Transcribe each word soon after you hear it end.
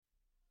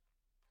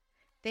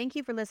Thank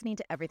you for listening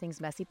to Everything's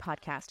Messy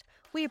podcast.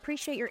 We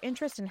appreciate your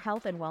interest in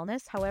health and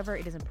wellness. However,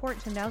 it is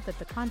important to note that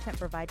the content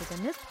provided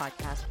in this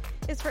podcast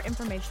is for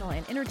informational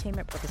and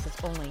entertainment purposes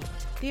only.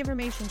 The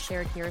information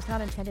shared here is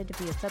not intended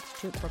to be a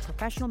substitute for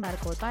professional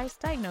medical advice,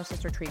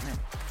 diagnosis, or treatment.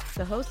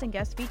 The hosts and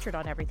guests featured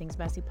on Everything's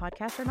Messy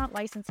podcast are not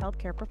licensed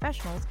healthcare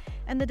professionals,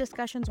 and the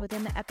discussions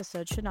within the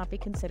episode should not be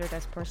considered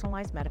as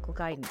personalized medical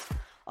guidance.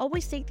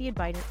 Always seek the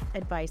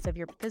advice of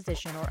your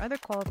physician or other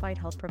qualified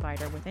health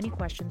provider with any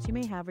questions you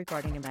may have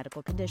regarding a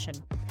medical condition.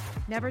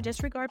 Never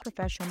disregard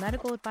professional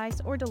medical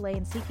advice or delay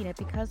in seeking it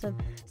because of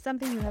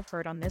something you have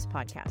heard on this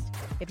podcast.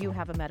 If you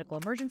have a medical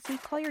emergency,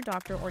 call your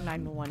doctor or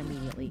 911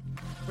 immediately.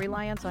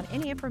 Reliance on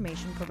any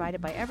information provided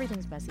by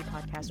Everything's Messy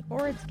podcast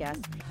or its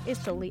guests is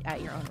solely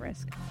at your own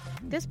risk.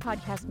 This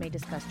podcast may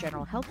discuss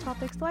general health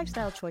topics,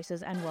 lifestyle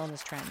choices, and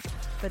wellness trends,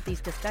 but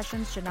these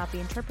discussions should not be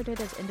interpreted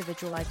as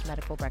individualized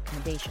medical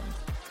recommendations.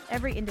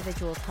 Every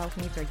individual's health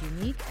needs are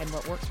unique, and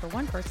what works for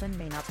one person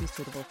may not be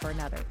suitable for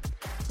another.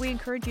 We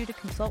encourage you to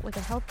consult with a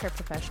healthcare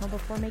professional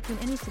before making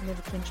any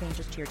significant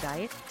changes to your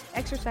diet,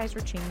 exercise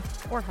routine,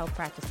 or health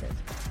practices.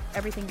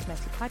 Everything's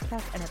Messy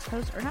podcast and its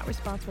hosts are not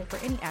responsible for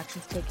any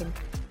actions taken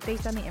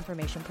based on the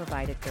information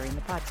provided during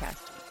the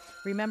podcast.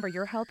 Remember,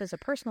 your health is a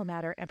personal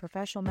matter, and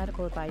professional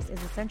medical advice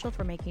is essential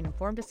for making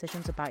informed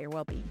decisions about your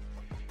well-being.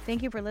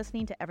 Thank you for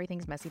listening to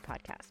Everything's Messy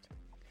podcast.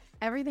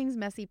 Everything's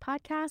Messy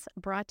podcast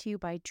brought to you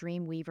by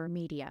Dreamweaver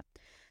Media.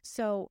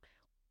 So,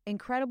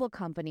 incredible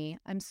company.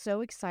 I'm so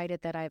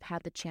excited that I've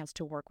had the chance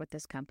to work with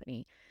this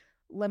company.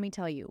 Let me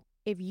tell you,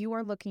 if you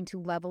are looking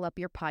to level up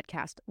your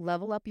podcast,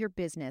 level up your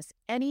business,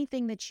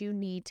 anything that you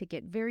need to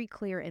get very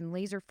clear and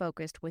laser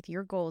focused with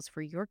your goals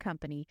for your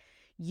company,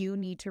 you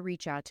need to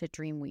reach out to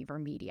Dreamweaver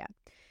Media.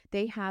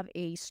 They have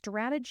a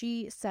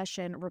strategy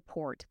session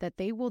report that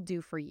they will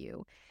do for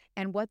you.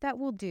 And what that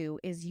will do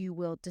is you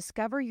will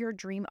discover your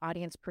dream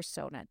audience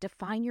persona,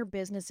 define your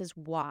business's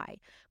why,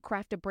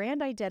 craft a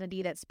brand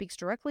identity that speaks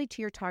directly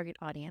to your target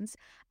audience,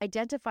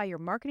 identify your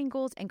marketing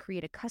goals, and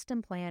create a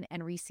custom plan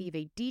and receive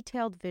a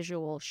detailed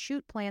visual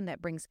shoot plan that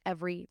brings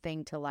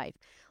everything to life.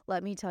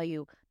 Let me tell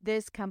you,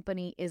 this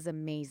company is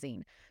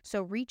amazing.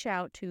 So reach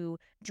out to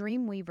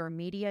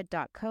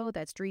dreamweavermedia.co.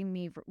 That's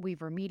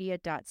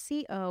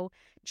dreamweavermedia.co.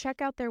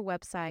 Check out their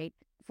website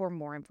for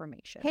more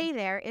information. Hey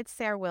there, it's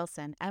Sarah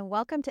Wilson, and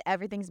welcome to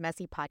Everything's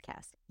Messy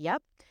podcast.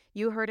 Yep,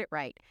 you heard it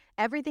right.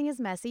 Everything is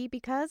messy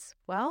because,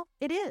 well,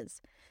 it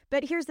is.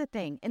 But here's the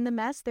thing. In the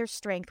mess, there's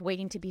strength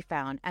waiting to be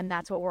found, and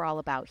that's what we're all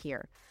about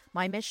here.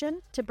 My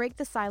mission? To break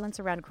the silence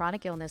around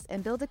chronic illness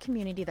and build a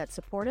community that's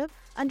supportive,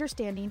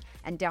 understanding,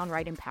 and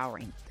downright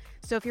empowering.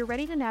 So if you're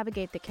ready to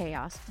navigate the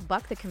chaos,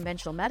 buck the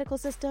conventional medical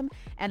system,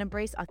 and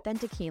embrace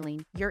authentic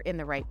healing, you're in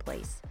the right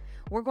place.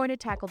 We're going to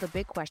tackle the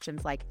big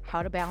questions like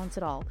how to balance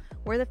it all,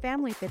 where the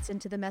family fits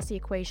into the messy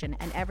equation,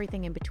 and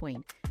everything in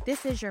between.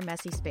 This is your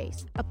messy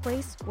space, a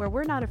place where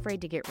we're not afraid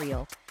to get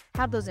real,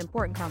 have those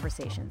important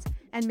conversations,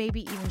 and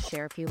maybe even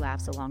share a few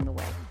laughs along the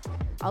way.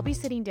 I'll be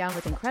sitting down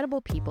with incredible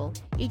people,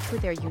 each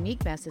with their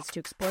unique methods to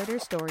explore their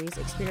stories,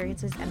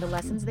 experiences, and the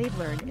lessons they've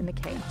learned in the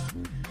chaos.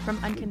 From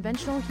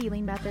unconventional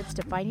healing methods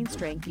to finding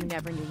strength you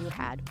never knew you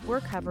had, we're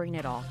covering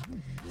it all.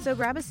 So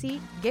grab a seat,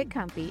 get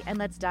comfy, and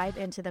let's dive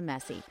into the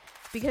messy.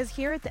 Because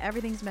here at the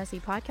Everything's Messy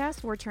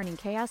podcast, we're turning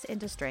chaos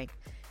into strength.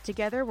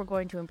 Together, we're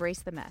going to embrace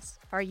the mess.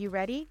 Are you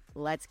ready?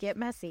 Let's get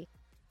messy.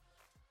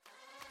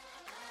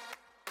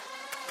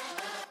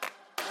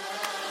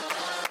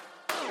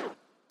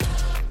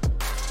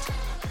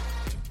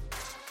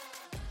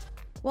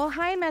 Well,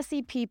 hi,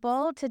 messy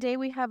people. Today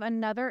we have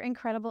another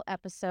incredible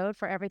episode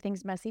for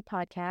Everything's Messy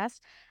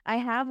podcast. I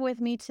have with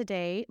me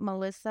today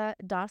Melissa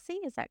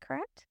Dassie. Is that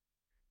correct?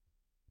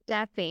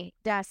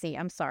 Dassie,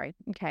 I'm sorry.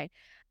 Okay.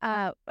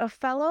 A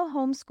fellow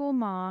homeschool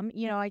mom.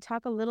 You know, I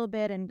talk a little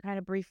bit and kind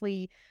of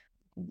briefly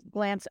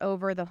glance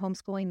over the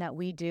homeschooling that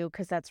we do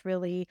because that's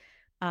really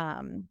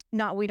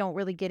we don't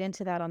really get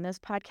into that on this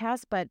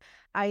podcast, but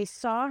I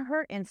saw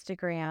her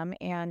Instagram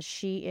and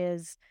she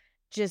is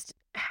just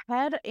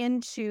head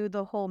into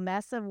the whole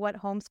mess of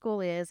what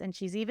homeschool is, and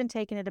she's even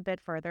taken it a bit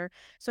further.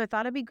 So I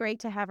thought it'd be great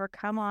to have her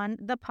come on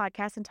the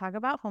podcast and talk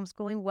about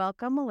homeschooling.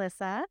 Welcome,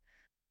 Melissa.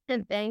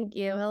 And thank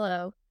you.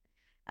 Hello.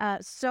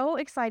 So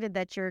excited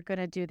that you're going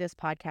to do this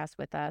podcast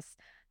with us.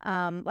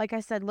 Like I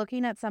said,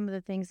 looking at some of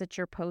the things that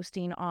you're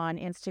posting on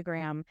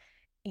Instagram,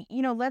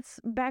 you know, let's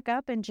back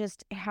up and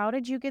just, how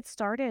did you get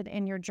started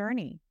in your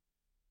journey?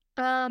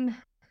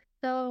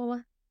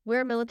 So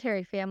we're a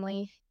military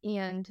family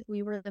and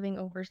we were living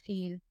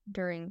overseas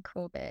during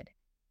COVID.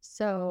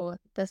 So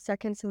the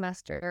second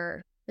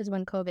semester is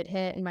when COVID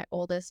hit and my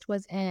oldest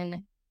was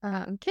in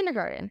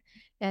kindergarten.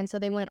 And so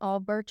they went all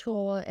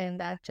virtual and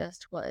that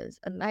just was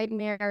a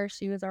nightmare.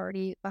 She was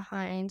already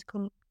behind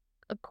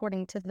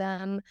according to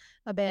them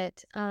a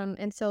bit.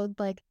 And so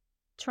like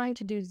trying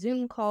to do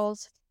Zoom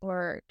calls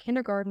for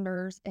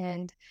kindergartners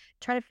and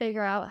try to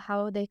figure out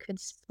how they could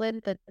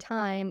split the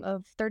time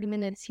of 30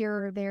 minutes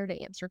here or there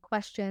to answer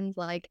questions.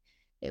 Like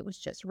it was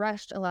just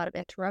rushed, a lot of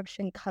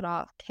interruption, cut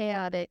off,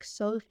 chaotic,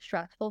 so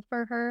stressful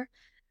for her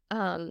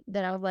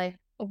that I was like,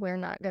 we're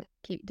not going to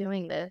keep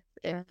doing this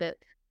if the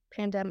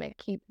pandemic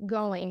keep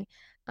going.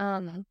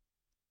 Um,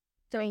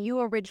 So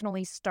you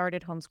originally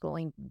started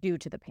homeschooling due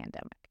to the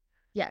pandemic.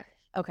 yes,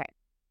 Okay.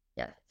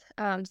 yes.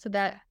 So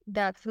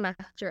that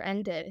semester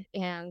ended,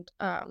 and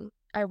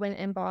I went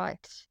and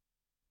bought,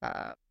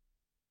 uh,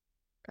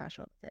 gosh,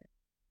 what was it?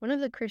 One of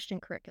the Christian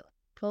curriculum.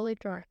 Totally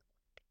drawn.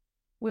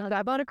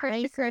 I bought a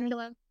Christian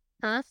curriculum.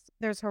 Huh?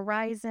 There's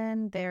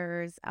Horizon,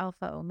 there's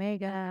Alpha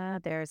Omega,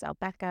 there's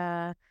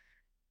Albeca.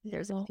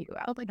 There's a few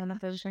out. I don't know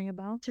if there's ring a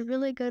bell. It's a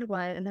really good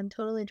one, and I'm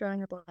totally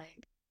drawing a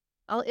blank.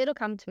 It'll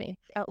come to me.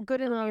 Oh,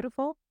 Good and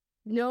Beautiful?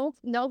 No,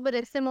 but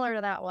it's similar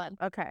to that one.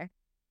 Okay.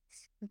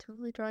 I'm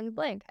totally drawing a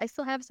blank. I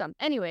still have some.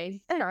 Anyways,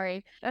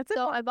 sorry. That's it.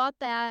 So I bought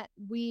that.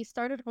 We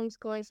started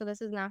homeschooling, so this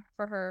is not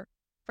for her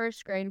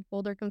first grade.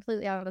 Pulled her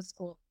completely out of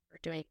school for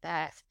doing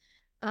that.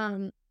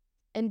 And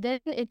then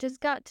it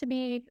just got to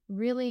be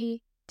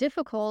really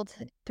difficult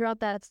throughout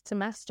that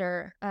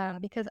semester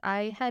because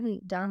I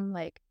hadn't done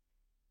like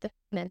the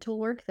mental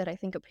work that I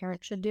think a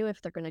parent should do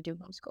if they're going to do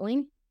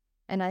homeschooling,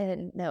 and I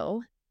didn't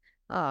know.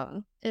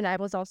 And I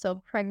was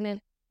also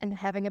pregnant and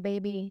having a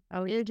baby. I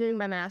was doing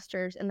my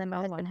master's, and then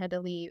my husband had to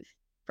leave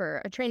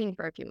for a training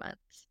for a few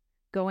months.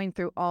 Going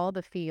through all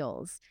the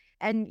feels.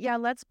 And yeah,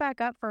 let's back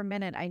up for a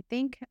minute. I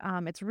think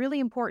it's really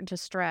important to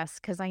stress,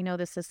 because I know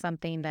this is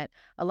something that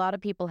a lot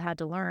of people had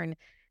to learn.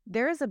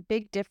 There is a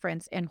big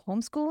difference in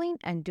homeschooling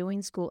and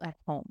doing school at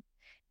home.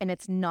 And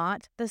it's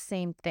not the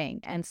same thing.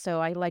 And so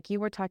like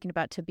you were talking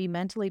about, to be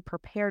mentally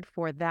prepared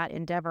for that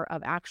endeavor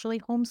of actually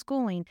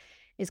homeschooling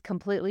is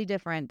completely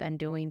different than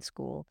doing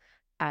school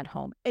at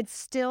home. It's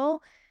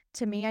still,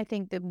 to me, I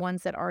think the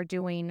ones that are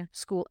doing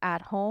school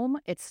at home,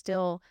 it's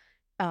still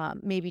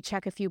maybe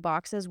check a few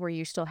boxes where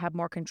you still have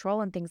more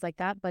control and things like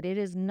that, but it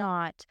is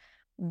not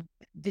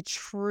the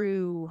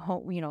true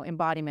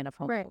embodiment of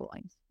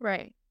homeschooling.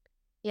 Right.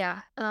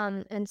 Yeah.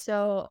 And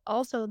so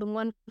also the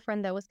one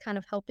friend that was kind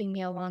of helping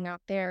me along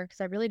out there,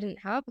 because I really didn't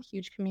have a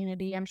huge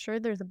community. I'm sure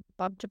there's a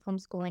bunch of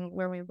homeschooling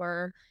where we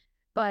were,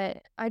 but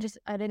I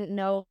didn't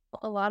know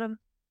a lot of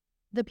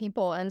the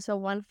people. And so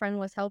one friend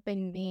was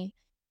helping me,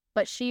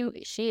 but she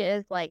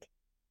is like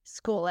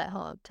school at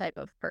home type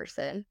of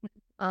person.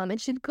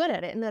 And she's good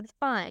at it, and that's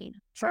fine.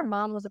 Her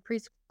mom was a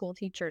preschool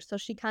teacher, so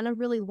she kind of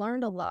really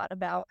learned a lot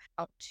about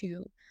how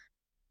to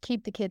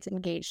keep the kids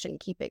engaged and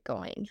keep it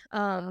going.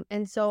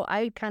 And so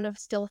I kind of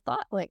still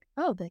thought like,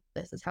 oh,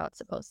 this is how it's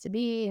supposed to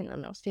be. And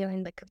then I was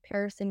feeling the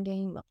comparison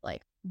game of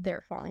like,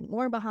 they're falling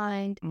more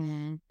behind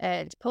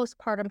and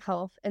postpartum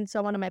health. And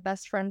so one of my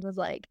best friends was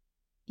like,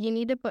 you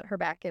need to put her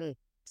back in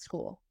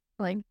school,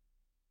 like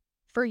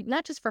for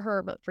not just for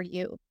her, but for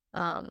you.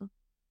 And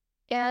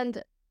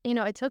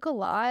it took a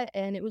lot,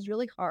 and it was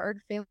really hard,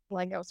 feeling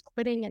like I was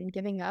quitting and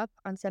giving up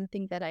on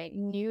something that I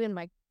knew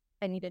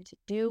I needed to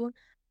do.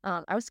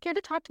 I was scared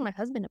to talk to my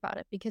husband about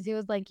it, because he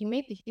was like, you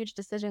made the huge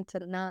decision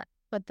to not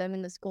put them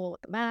in the school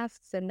with the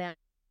masks, and now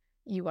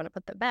you want to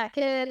put them back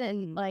in.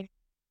 And like,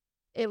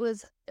 it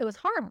was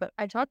hard, but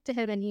I talked to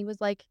him, and he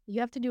was like, you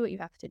have to do what you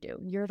have to do.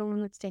 You're the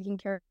one that's taking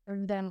care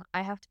of them.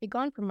 I have to be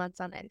gone for months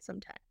on end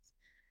sometimes.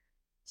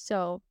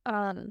 So,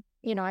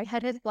 I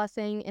had his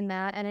blessing in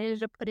that, and I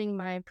ended up putting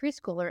my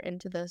preschooler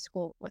into the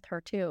school with her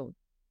too,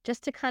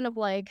 just to kind of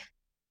like,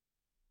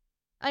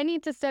 I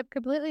need to step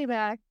completely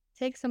back,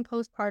 take some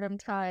postpartum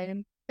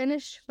time,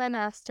 finish my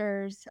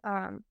master's,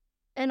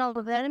 and all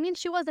of that. I mean,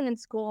 she wasn't in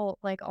school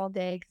like all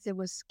day, because it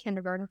was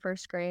kindergarten,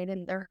 first grade,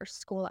 and their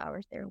school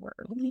hours there were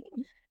early.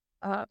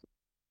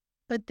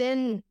 But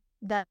then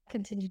that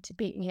continued to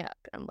beat me up.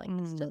 I'm like,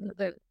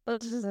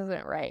 this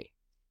isn't right.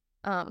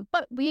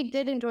 But we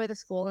did enjoy the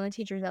school and the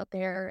teachers out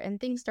there, and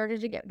things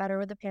started to get better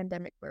with the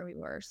pandemic where we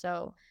were.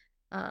 So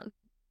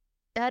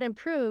that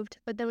improved,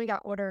 but then we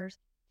got orders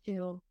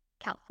to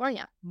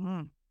California.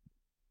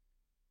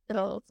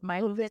 So it's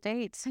my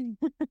state.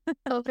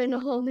 Opened a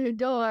whole new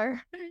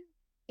door.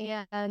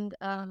 And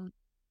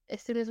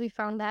as soon as we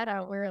found that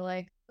out, we were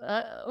like,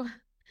 uh-oh.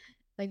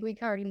 Like, we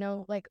already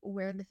know like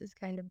where this is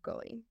kind of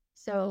going.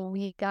 So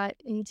we got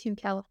into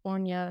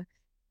California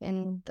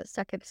in the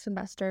second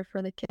semester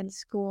for the kids'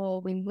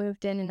 school. We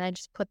moved in, and I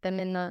just put them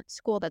in the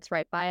school that's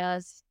right by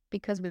us,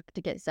 because we have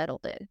to get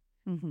settled in.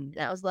 And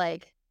I was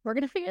like, we're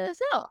going to figure this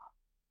out.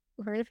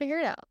 We're going to figure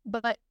it out.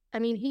 But I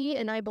mean, he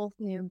and I both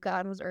knew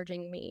God was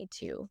urging me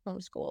to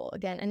homeschool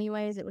again.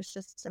 Anyways, it was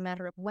just a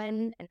matter of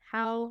when and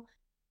how.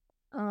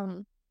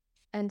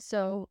 And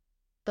so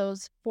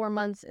those 4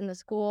 months in the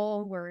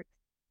school were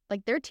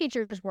like, their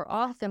teachers were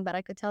awesome, but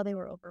I could tell they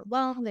were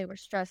overwhelmed. They were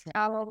stressed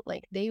out.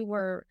 Like, they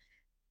were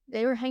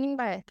hanging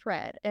by a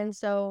thread. And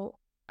so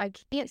I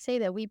can't say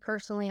that we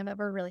personally have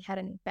ever really had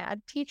any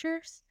bad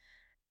teachers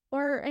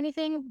or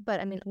anything,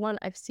 but I mean, one,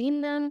 I've seen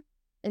them,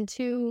 and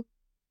two,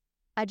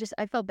 I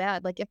felt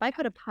bad. Like, if I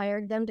could have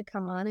hired them to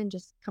come on and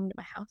just come to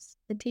my house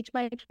and teach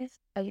my kids,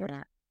 I would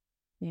not.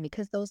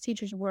 Because those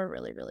teachers were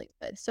really, really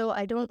good. So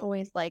I don't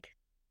always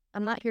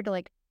I'm not here to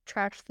like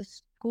trash the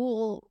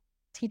school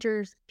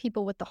teachers,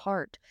 people with the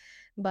heart,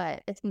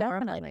 but it's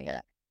more like,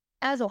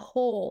 as a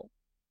whole,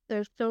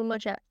 there's so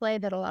much at play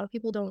that a lot of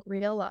people don't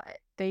realize.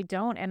 They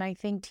don't, and I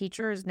think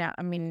teachers now,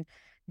 I mean,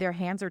 their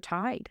hands are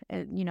tied,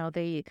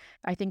 I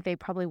think they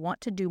probably want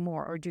to do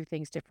more or do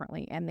things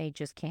differently, and they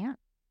just can't.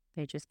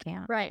 They just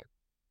can't. Right.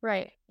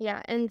 Right.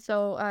 Yeah. And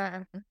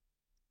so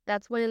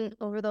that's when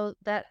over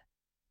that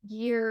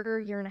year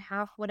and a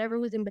half, whatever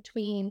was in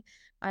between,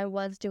 I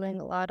was doing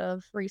a lot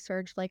of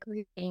research, like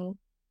reading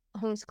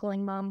homeschooling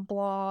mom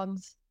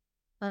blogs,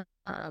 uh,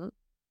 um,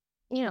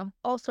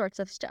 all sorts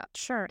of stuff.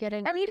 Sure.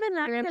 Getting And even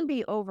that can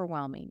be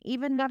overwhelming,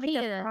 even having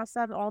to yeah.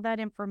 process all that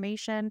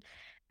information.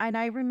 And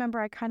I remember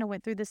I kind of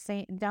went through the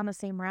same down the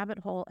same rabbit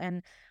hole.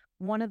 And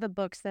one of the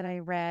books that I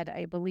read,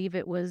 I believe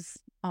it was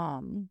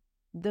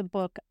the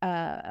book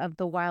of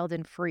The Wild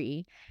and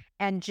Free.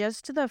 And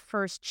just the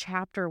first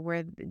chapter where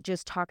it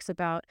just talks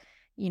about,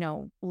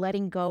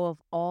 letting go of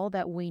all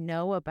that we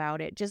know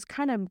about it, just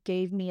kind of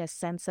gave me a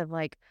sense of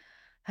like,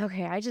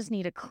 okay, I just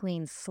need a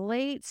clean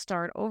slate,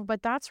 start over.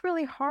 But that's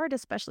really hard,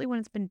 especially when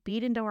it's been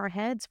beat into our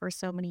heads for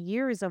so many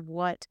years of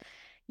what,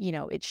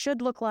 it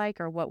should look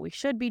like or what we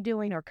should be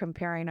doing or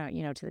comparing,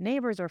 to the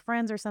neighbors or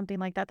friends or something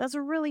like that. That's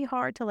really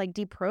hard to like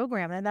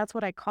deprogram. And that's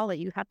what I call it.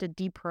 You have to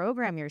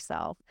deprogram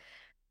yourself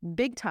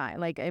big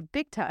time, like a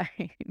big time.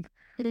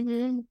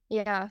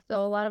 Yeah.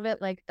 So a lot of it,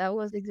 like that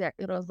was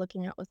exactly what I was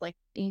looking at was like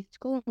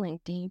deschooling,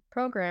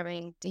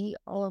 deprogramming,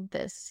 all of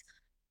this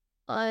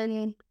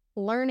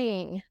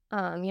unlearning.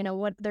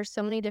 What there's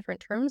so many different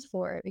terms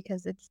for it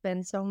because it's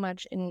been so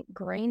much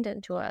ingrained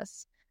into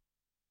us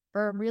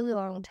for a really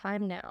long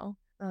time now.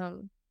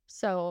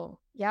 So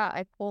yeah,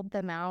 I pulled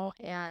them out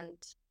and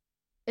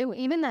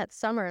even that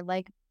summer,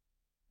 like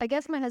I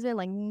guess my husband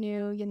like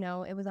knew,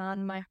 it was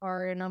on my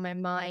heart and on my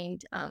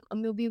mind. A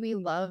movie we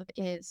love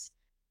is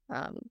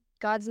um,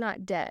 God's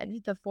Not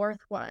Dead. The fourth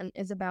one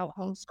is about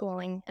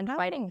homeschooling and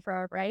fighting for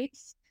our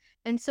rights.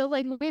 And so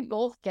like we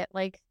both get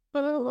like,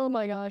 oh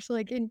my gosh,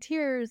 like in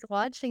tears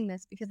watching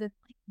this because it's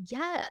like,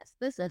 yes,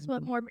 this is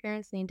what more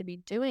parents need to be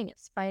doing.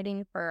 It's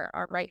fighting for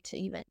our right to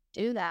even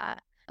do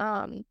that.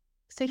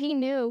 So he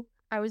knew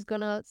I was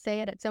gonna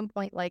say it at some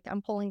point, like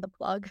I'm pulling the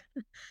plug.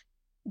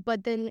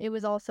 But then it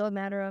was also a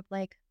matter of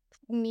like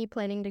me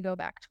planning to go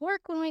back to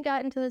work when we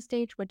got into the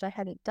stage, which I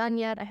hadn't done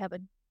yet. I have a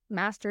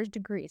master's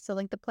degree. So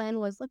like the plan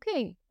was,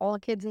 okay, all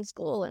kids in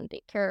school and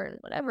daycare and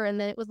whatever. And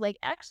then it was like,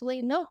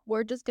 actually, no,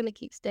 we're just going to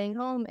keep staying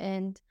home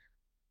and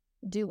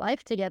do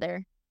life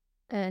together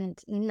and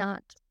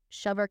not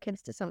shove our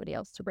kids to somebody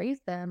else to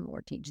raise them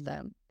or teach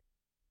them.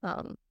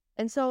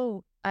 And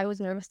so I was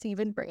nervous to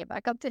even bring it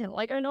back up to him.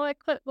 Like, I know I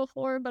quit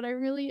before, but I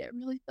really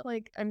feel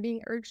like I'm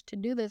being urged to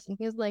do this. And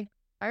he was like,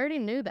 I already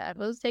knew that.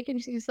 What was taking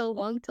you so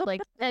long to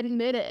like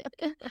admit it?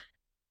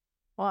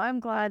 Well, I'm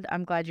glad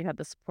you had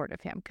the support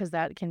of him because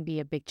that can be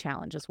a big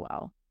challenge as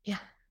well. Yeah,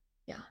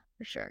 yeah,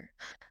 for sure.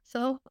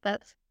 So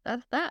that's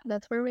that.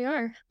 That's where we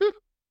are.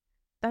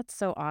 That's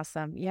so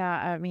awesome. Yeah,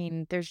 I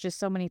mean, there's just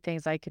so many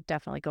things I could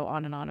definitely go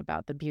on and on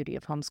about the beauty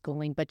of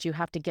homeschooling, but you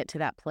have to get to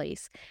that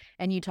place.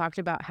 And you talked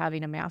about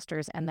having a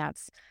master's, and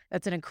that's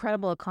an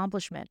incredible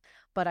accomplishment.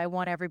 But I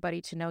want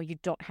everybody to know you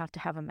don't have to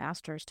have a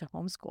master's to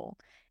homeschool.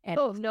 And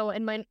Oh no,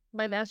 and my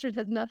master's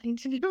has nothing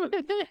to do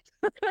with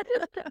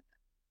it.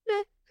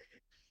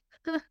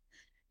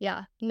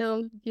 Yeah,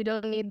 no, you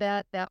don't need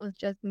that. That was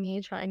just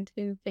me trying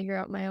to figure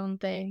out my own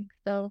thing.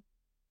 So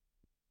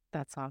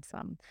that's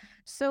awesome.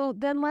 So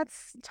then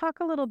let's talk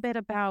a little bit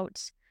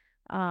about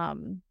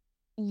um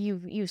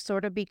you've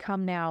sort of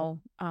become now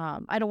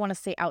I don't want to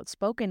say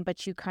outspoken,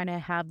 but you kind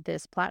of have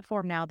this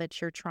platform now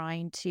that you're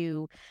trying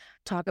to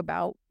talk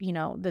about,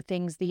 the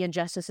things, the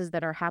injustices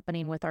that are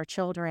happening with our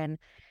children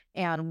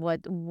and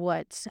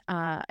what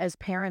as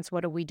parents,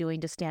 what are we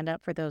doing to stand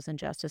up for those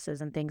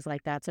injustices and things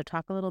like that. So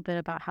talk a little bit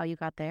about how you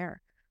got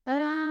there.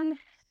 um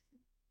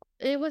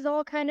it was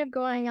all kind of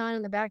going on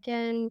in the back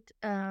end.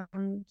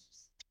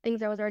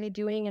 Things I was already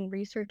doing and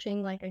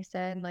researching, like I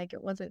said, like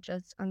it wasn't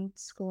just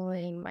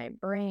unschooling my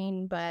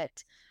brain, but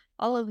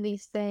all of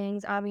these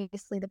things.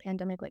 Obviously, the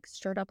pandemic like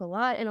stirred up a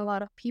lot in a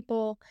lot of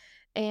people,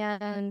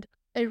 and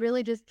it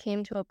really just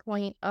came to a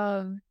point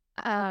of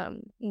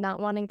not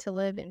wanting to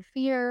live in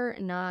fear,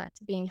 not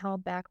being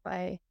held back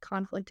by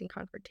conflict and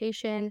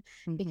confrontation,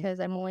 Mhm.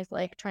 because I'm always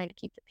like trying to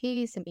keep the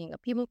peace and being a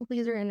people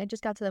pleaser, and it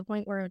just got to the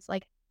point where it's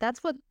like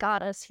that's what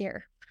got us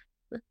here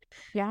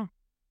Yeah.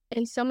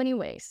 in so many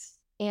ways.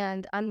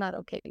 And I'm not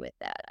okay with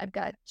that. I've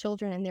got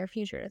children and their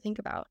future to think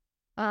about.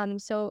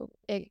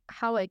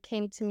 How it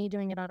came to me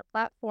doing it on a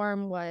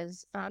platform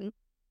was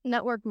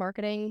network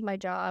marketing, my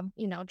job,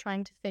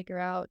 trying to figure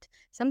out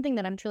something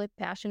that I'm truly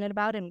passionate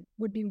about and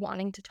would be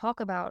wanting to talk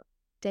about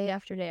day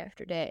after day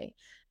after day.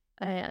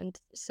 And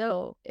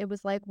so it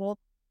was like, well,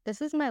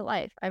 this is my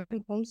life. I've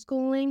been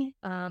homeschooling,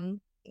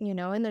 and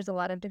there's a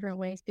lot of different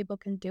ways people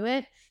can do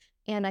it.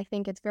 And I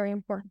think it's very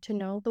important to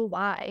know the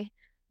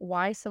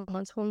why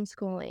someone's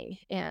homeschooling.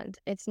 And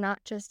it's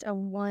not just a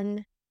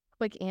one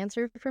quick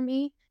answer for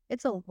me,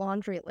 it's a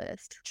laundry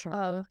list Sure.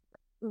 of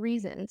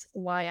reasons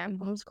why I'm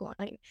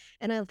homeschooling.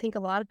 And I think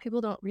a lot of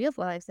people don't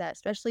realize that,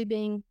 especially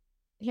being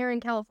here in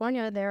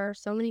California, there are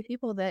so many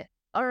people that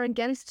are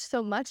against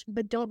so much,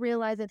 but don't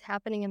realize it's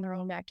happening in their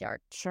own backyard.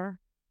 Sure.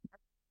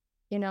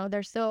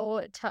 They're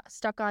so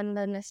stuck on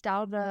the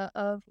nostalgia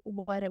of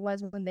what it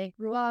was when they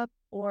grew up,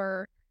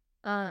 or,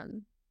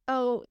 um,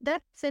 oh,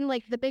 that's in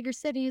like the bigger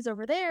cities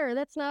over there.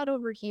 That's not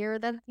over here.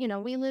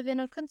 We live in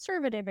a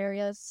conservative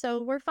area,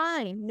 so we're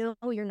fine. No,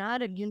 you're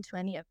not immune to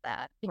any of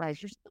that Right.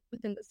 because you're still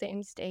within the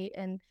same state,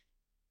 and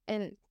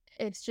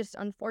it's just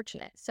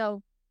unfortunate.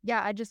 So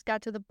yeah, I just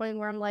got to the point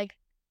where I'm like,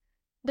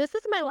 this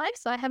is my life,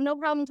 so I have no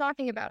problem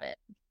talking about it.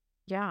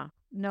 Yeah,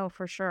 no,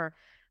 for sure.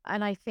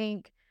 And I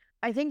think,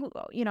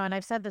 and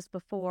I've said this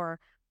before,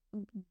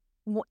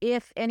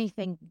 if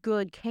anything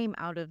good came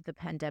out of the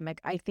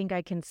pandemic, I think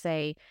I can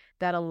say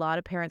that a lot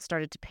of parents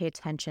started to pay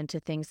attention to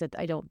things that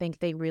I don't think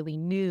they really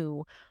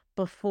knew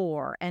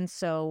before. And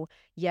so,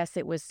 yes,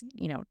 it was,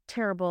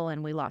 terrible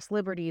and we lost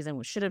liberties and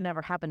it should have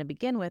never happened to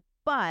begin with.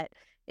 But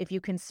if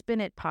you can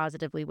spin it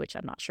positively, which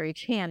I'm not sure you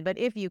can, but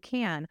if you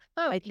can,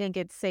 Oh, I think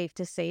it's safe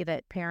to say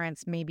that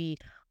parents maybe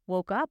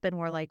woke up and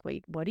were like,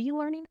 wait, what are you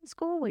learning in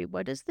school? Wait,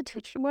 what is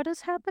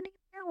happening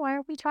here? Why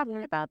are we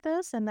talking about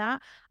this and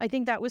that? I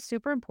think that was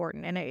super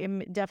important.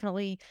 And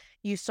definitely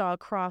you saw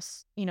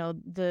across,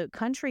 the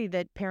country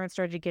that parents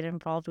started to get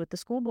involved with the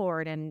school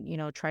board and,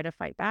 try to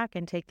fight back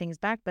and take things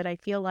back. But I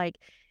feel like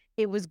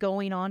it was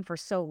going on for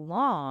so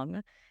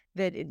long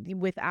that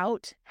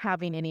without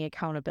having any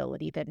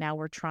accountability, that now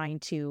we're trying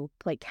to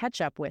play catch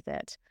up with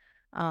it.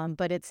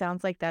 But it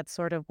sounds like that's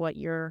sort of what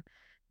you're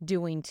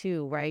doing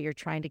too, right? You're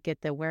trying to get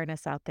the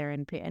awareness out there,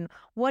 and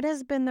what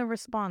has been the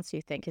response,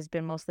 you think, has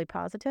been mostly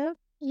positive?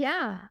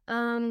 yeah.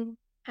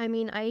 I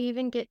mean, I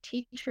even get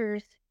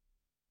teachers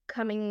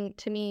coming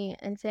to me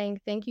and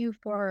saying, "Thank you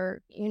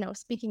for,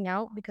 speaking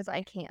out because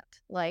I can't."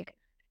 Like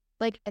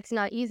it's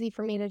not easy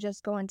for me to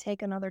just go and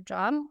take another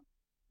job.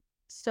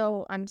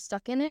 So I'm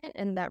stuck in it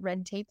and that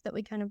red tape that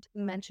we kind of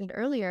mentioned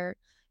earlier.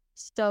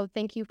 So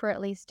thank you for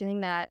at least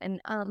doing that.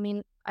 And I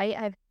mean,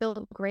 I've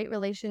built great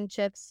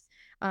relationships,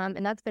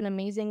 and that's been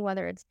amazing,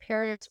 whether it's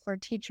parents or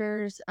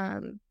teachers,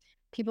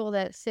 people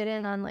that sit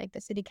in on like the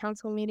city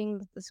council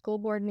meetings, the school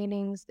board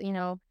meetings,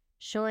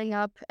 showing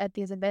up at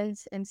these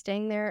events and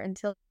staying there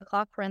until the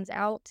clock runs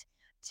out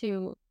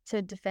to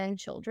defend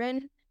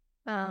children.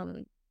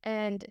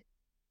 And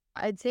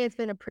I'd say it's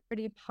been a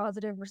pretty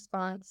positive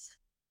response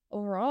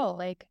overall.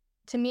 Like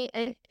to me,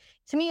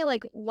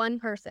 like one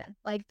person,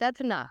 like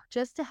that's enough.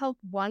 Just to help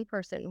one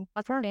person,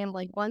 one family,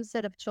 like one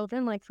set of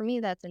children, like for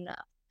me, that's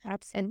enough.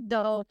 Absolutely. And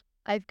though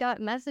I've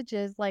got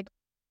messages like,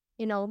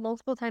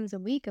 multiple times a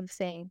week of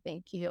saying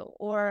thank you,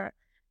 or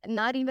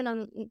not even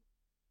on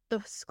the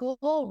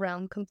school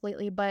realm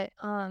completely, but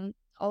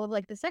all of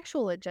like the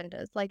sexual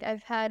agendas. Like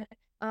I've had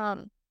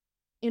a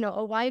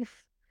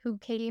wife who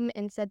came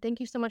and said, "Thank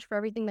you so much for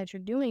everything that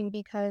you're doing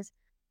because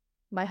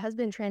my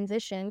husband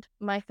transitioned.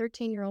 My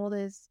 13-year-old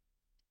is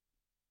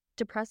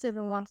depressive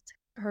and wants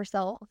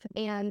herself,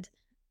 and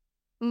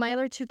my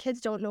other two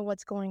kids don't know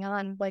what's going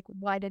on. Like,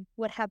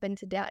 what happened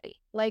to daddy?"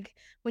 Like,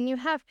 when you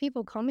have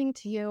people coming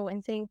to you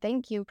and saying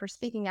thank you for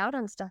speaking out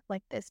on stuff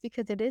like this,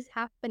 because it is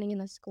happening in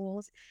the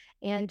schools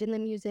and in the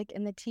music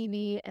and the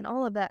TV and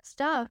all of that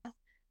stuff,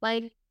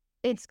 like,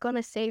 it's going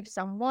to save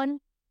someone.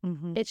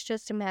 Hmm. It's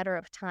just a matter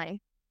of time,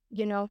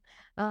 you know?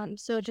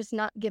 So just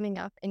not giving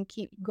up and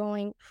keep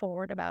going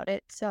forward about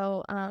it.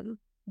 So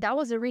that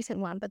was a recent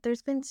one, but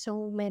there's been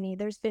so many.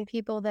 There's been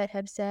people that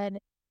have said,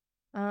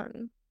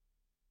 um,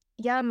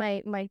 yeah,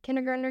 my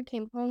kindergartner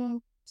came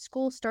home,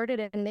 school started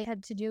and they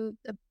had to do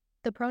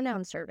the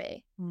pronoun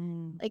survey.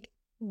 Mm. Like,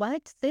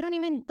 what? They don't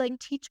even like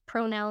teach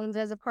pronouns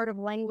as a part of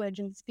language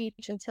and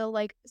speech until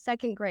like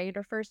second grade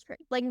or first grade.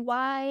 Like,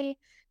 why?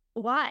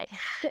 Why?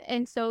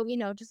 And so,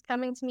 just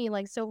coming to me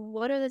like, so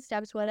what are the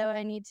steps? What do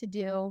I need to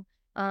do?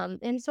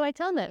 And so I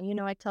tell them,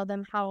 I tell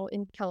them how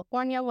in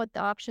California, what the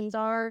options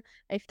are.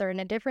 If they're in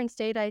a different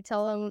state, I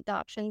tell them the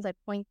options. I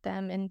point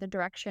them in the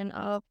direction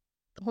of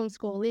the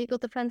Homeschool Legal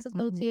Defense Mhm.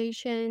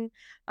 Association.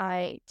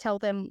 I tell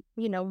them,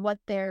 what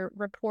their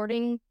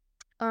reporting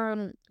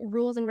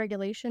rules and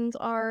regulations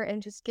are,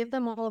 and just give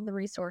them all of the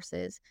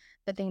resources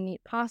that they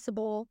need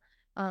possible.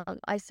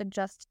 I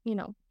suggest,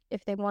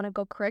 if they want to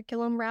go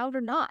curriculum route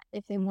or not,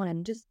 if they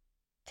want to just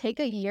take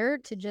a year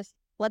to just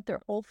let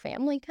their whole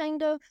family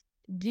kind of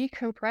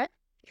decompress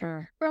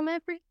Sure. from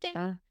everything.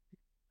 Yeah.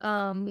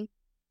 Um,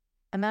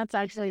 And that's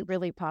actually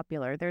really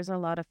popular. There's a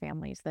lot of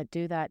families that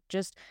do that,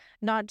 just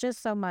not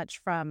just so much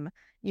from,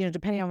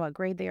 depending on what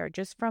grade they are,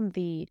 just from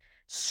the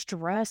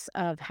stress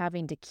of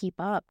having to keep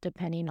up,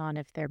 depending on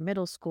if they're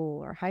middle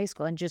school or high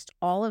school, and just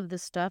all of the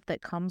stuff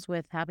that comes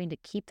with having to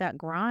keep that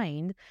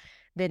grind.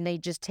 Then they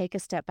just take a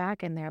step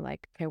back and they're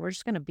like, okay, we're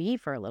just going to be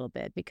for a little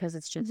bit because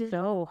it's just mhm,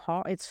 so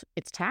hard.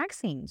 It's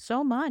taxing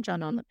so much on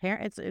mhm. the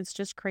parent. It's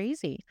just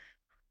crazy.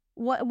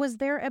 What was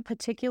there a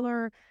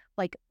particular,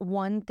 like,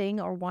 one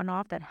thing or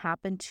one-off that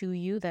happened to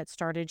you that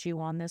started you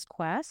on this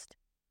quest?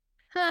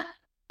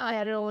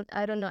 I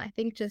don't know. I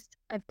think just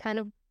I've kind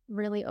of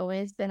really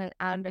always been an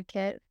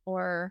advocate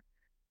for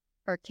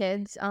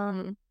kids.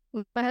 My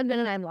husband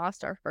and I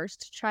lost our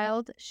first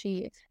child.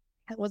 She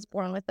was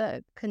born with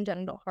a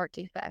congenital heart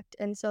defect.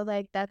 And so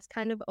like that's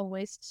kind of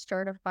always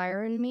stirred a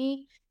fire in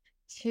me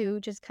to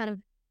just kind of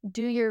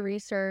do your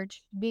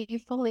research,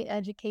 be fully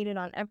educated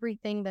on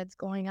everything that's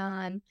going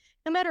on,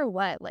 no matter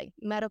what, like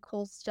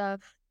medical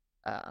stuff,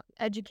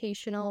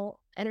 educational,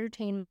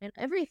 entertainment,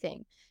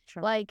 everything.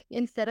 Sure. Like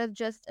instead of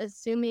just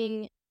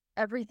assuming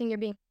everything you're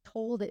being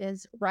told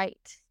is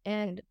right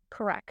and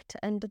correct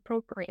and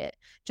appropriate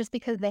just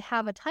because they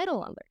have a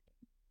title on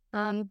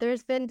there.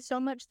 There's been so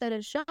much that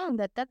has shown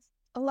that that's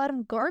a lot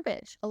of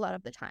garbage a lot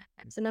of the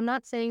times. And I'm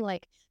not saying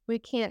like we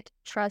can't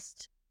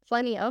trust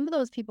plenty of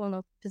those people in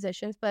those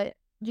positions, but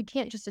you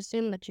can't just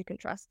assume that you can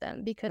trust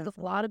them because a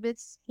lot of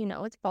it's,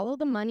 it's follow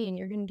the money and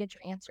you're going to get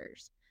your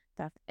answers.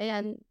 Definitely.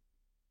 And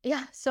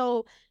yeah,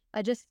 so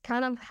I just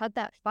kind of had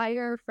that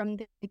fire from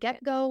the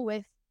get-go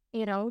with,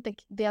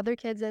 the other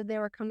kids as they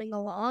were coming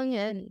along.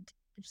 And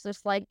it's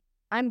just like,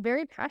 I'm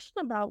very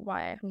passionate about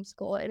why I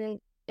homeschool. And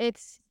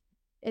it's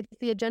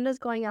the agendas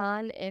going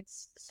on.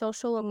 It's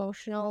social,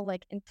 emotional,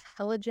 like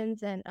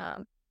intelligence and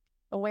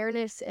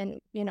awareness. And,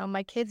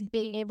 my kids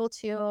being able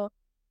to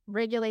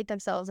regulate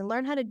themselves and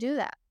learn how to do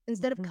that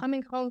instead of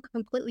coming home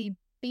completely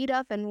beat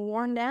up and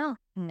worn down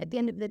at the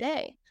end of the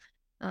day.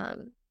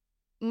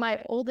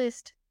 My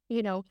oldest,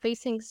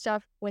 facing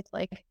stuff with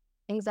like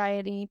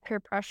anxiety, peer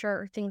pressure,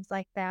 or things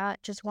like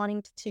that, just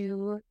wanting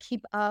to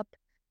keep up,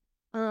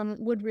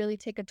 would really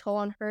take a toll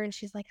on her. And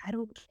she's like, I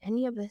don't get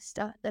any of this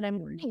stuff that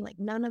I'm learning. Like,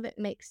 none of it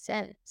makes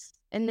sense.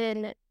 And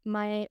then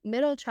my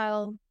middle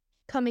child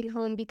coming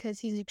home because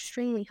he's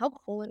extremely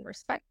helpful and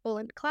respectful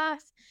in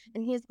class.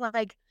 And he's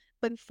like,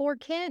 but 4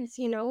 kids,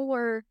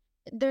 were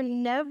they're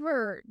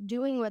never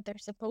doing what they're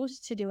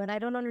supposed to do. And I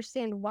don't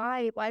understand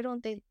why. Why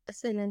don't they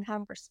listen and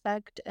have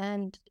respect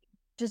and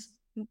just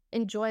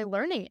enjoy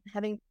learning and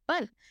having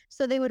fun?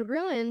 So they would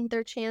ruin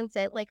their chance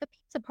at like a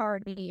pizza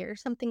party or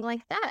something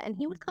like that. And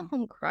he would come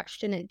home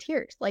crushed and in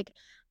tears. Like,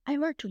 I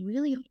worked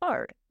really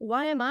hard.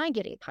 Why am I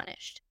getting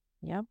punished?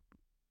 Yep.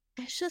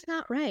 It's just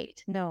not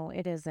right. No,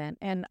 it isn't.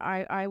 And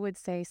I would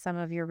say some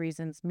of your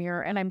reasons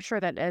mirror, and I'm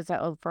sure that is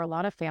for a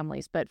lot of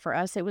families, but for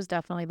us, it was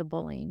definitely the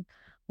bullying.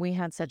 We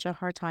had such a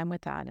hard time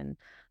with that. And,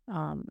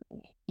 um,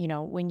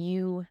 when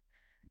you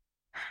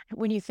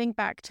think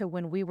back to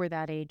when we were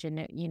that age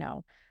and,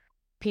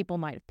 people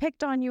might have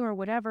picked on you or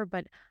whatever,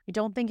 but I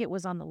don't think it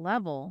was on the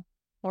level,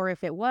 or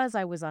if it was,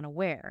 I was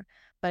unaware.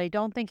 But I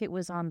don't think it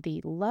was on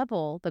the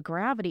level, the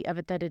gravity of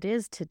it that it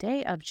is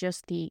today of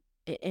just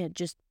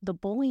just the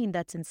bullying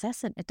that's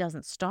incessant. It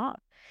doesn't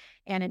stop.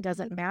 And it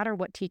doesn't matter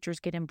what teachers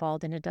get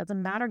involved in. It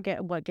doesn't matter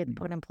what gets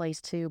put in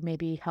place to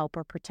maybe help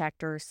or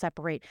protect or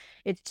separate.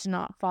 It's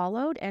not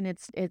followed, and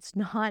it's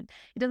not,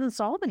 it doesn't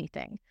solve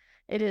anything.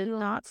 It did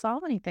not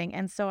solve anything.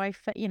 And so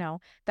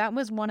that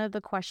was one of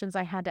the questions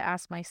I had to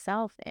ask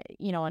myself,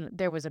 and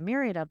there was a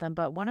myriad of them,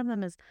 but one of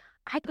them is,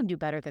 I can do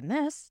better than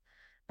this.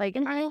 Like,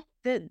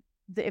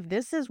 if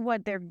this is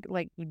what they're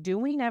like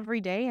doing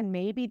every day, and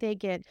maybe they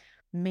get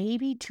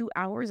maybe 2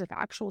 hours of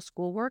actual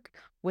schoolwork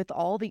with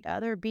all the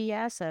other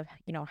BS of,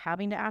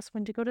 having to ask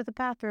when to go to the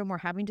bathroom, or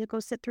having to go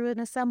sit through an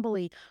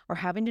assembly, or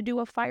having to do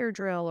a fire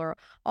drill, or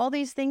all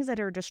these things that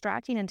are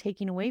distracting and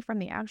taking away from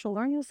the actual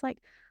learning. It's like,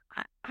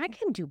 I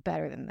can do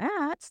better than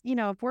that.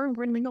 If we're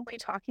only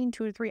talking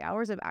 2 to 3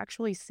 hours of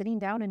actually sitting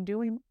down and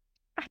doing,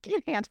 I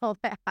can handle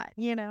that,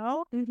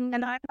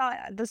 And I'm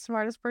not the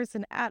smartest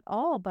person at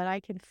all, but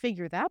I can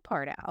figure that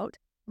part out.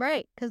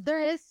 Right, because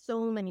there is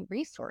so many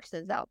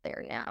resources out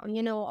there now.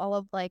 All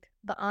of like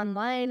the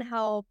online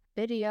help,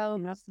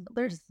 videos.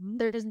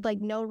 There's like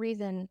no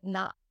reason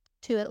not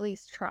to at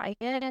least try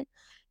it.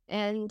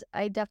 And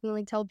I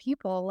definitely tell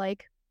people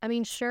like, I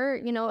mean,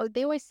 sure,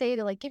 they always say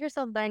to like give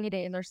yourself 90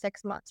 days or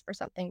 6 months for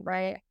something,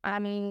 right? I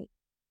mean,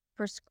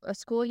 for a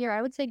school year,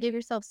 I would say give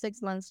yourself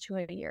 6 months to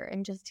a year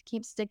and just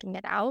keep sticking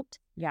it out.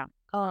 Yeah.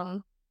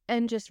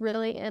 And just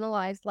really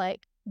analyze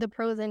like the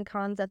pros and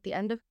cons at the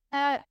end of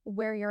that,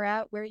 where you're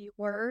at, where you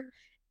were,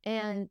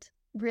 and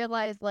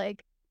realize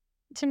like,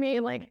 to me,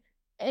 like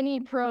any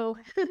pro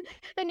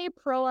any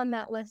pro on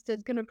that list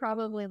is gonna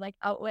probably like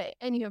outweigh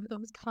any of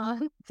those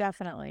cons.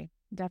 Definitely.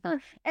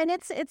 And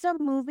it's a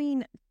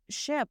moving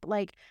ship.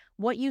 Like,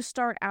 what you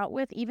start out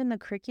with, even the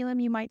curriculum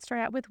you might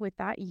start out with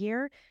that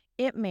year,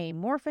 it may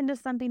morph into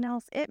something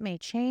else. It may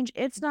change.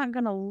 It's not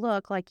going to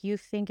look like you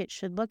think it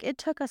should look. It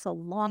took us a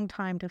long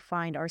time to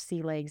find our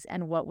sea legs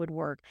and what would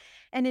work.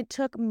 And it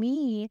took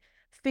me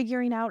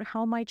figuring out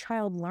how my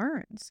child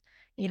learns.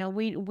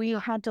 We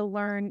had to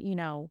learn,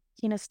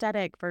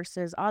 kinesthetic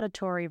versus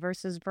auditory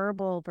versus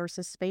verbal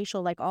versus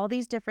spatial, like all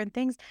these different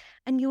things.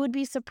 And you would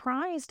be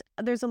surprised.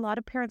 There's a lot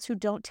of parents who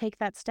don't take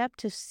that step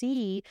to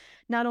see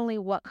not only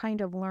what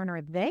kind of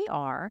learner they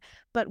are,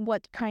 but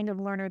what kind of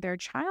learner their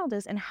child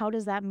is, and how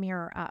does that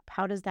mirror up?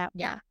 How does that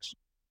match?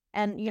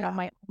 And,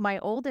 my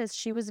oldest,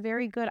 she was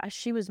very good.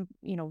 She was,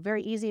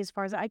 very easy as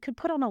far as I could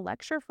put on a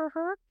lecture for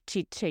her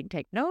to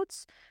take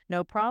notes,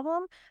 no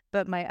problem.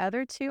 But my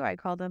other two, I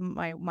call them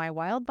my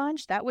wild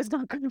bunch, that was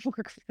not going to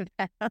work for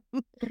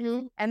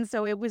them. And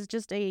so it was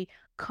just a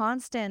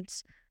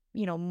constant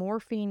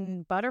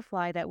morphine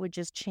butterfly that would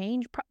just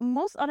change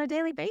most on a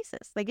daily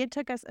basis. Like, it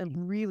took us a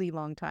really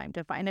long time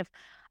to find. If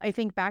I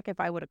think back, if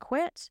I would have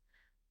quit,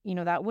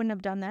 that wouldn't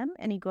have done them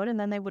any good. And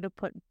then they would have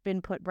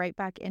been put right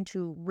back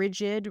into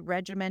rigid,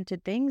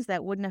 regimented things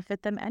that wouldn't have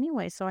fit them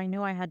anyway. So I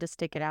knew I had to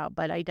stick it out.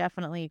 But I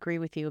definitely agree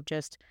with you of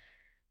just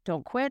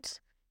don't quit,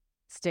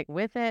 stick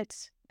with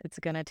it. It's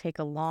going to take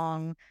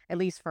at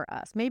least for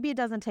us. Maybe it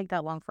doesn't take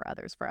that long for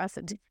others. For us,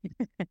 it did.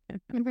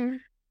 Mm-hmm.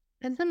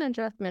 It's an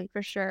adjustment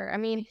for sure. I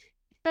mean,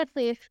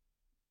 especially if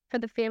for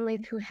the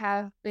families who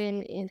have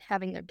been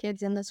having their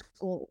kids in the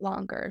school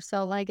longer.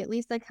 So like at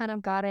least I kind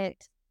of got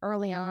it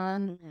early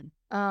on,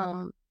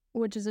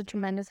 which is a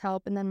tremendous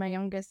help. And then my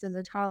youngest is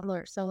a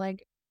toddler. So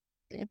like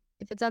if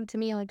it's up to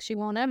me, like she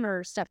won't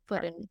ever step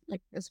foot in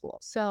like the school.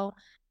 So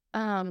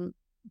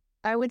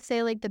I would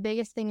say like the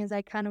biggest thing is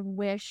I kind of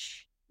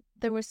wish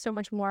there was so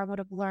much more I would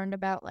have learned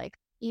about like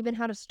even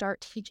how to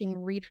start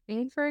teaching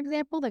reading, for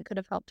example, that could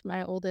have helped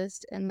my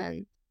oldest and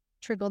then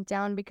trickled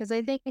down, because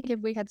I think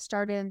if we had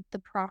started the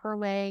proper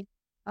way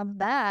of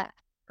that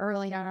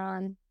early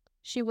on,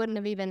 she wouldn't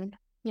have even,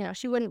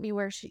 she wouldn't be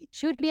where she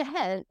would be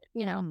ahead,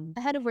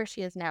 ahead of where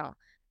she is now.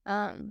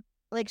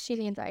 Like she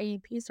needs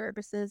IEP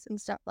services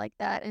and stuff like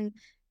that. And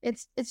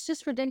it's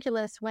just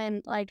ridiculous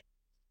when like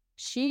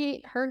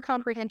her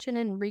comprehension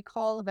and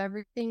recall of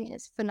everything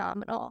is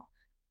phenomenal.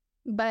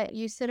 But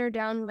you sit her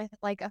down with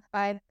like a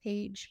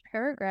 5-page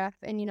paragraph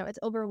and, it's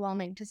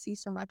overwhelming to see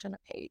so much on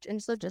a page.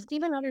 And so just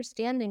even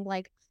understanding,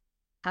 like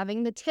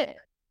having the tip,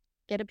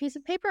 get a piece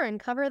of paper and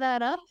cover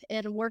that up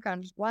and work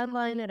on just one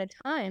line at a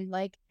time.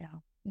 Like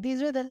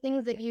these are the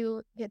things that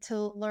you get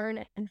to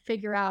learn and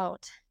figure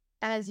out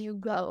as you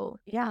go.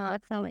 Yeah.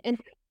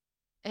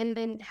 And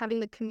then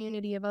having the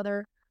community of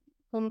other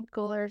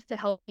homeschoolers to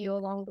help you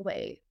along the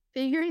way,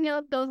 figuring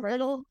out those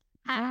little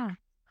hacks.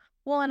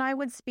 Well, and I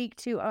would speak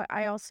to,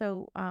 I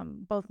also,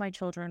 both my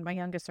children, my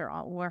youngest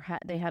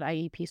they had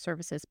IEP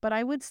services, but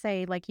I would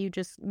say, like you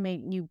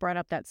brought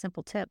up that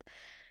simple tip.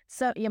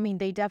 So, I mean,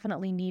 they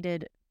definitely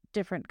needed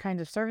different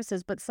kinds of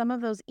services, but some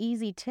of those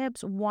easy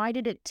tips, why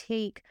did it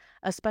take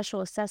a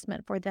special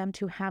assessment for them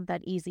to have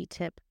that easy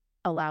tip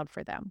allowed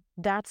for them?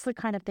 That's the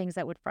kind of things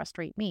that would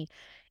frustrate me.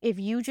 If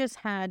you just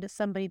had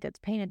somebody that's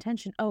paying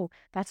attention, oh,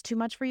 that's too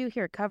much for you,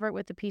 here, cover it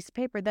with a piece of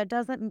paper.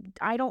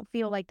 I don't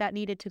feel like that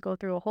needed to go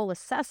through a whole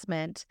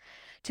assessment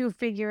to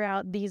figure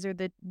out these are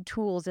the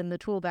tools in the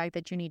tool bag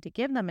that you need to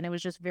give them. And it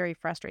was just very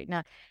frustrating.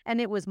 Now,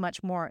 and it was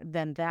much more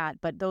than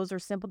that, but those are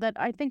simple that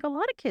I think a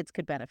lot of kids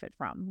could benefit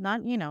from.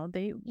 Not,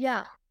 they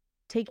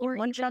take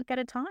one chunk at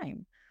a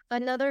time.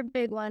 Another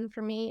big one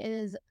for me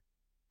is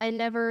I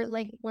never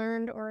like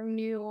learned or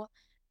knew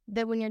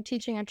that when you're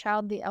teaching a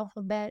child the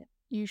alphabet,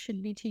 you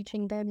should be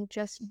teaching them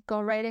just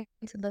go right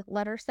into the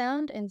letter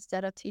sound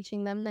instead of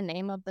teaching them the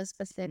name of the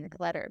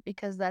specific letter,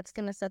 because that's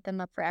going to set them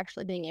up for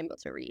actually being able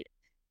to read.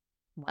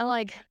 I'm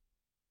like,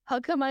 how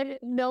come I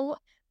didn't know?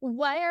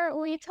 Why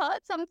aren't we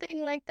taught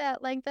something like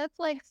that? Like that's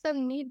like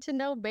some need to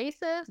know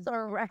basis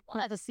or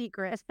what? A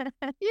secret.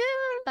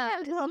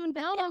 Yeah. So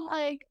now I'm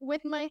like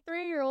with my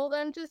 3-year-old,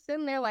 I'm just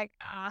sitting there like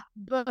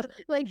but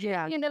like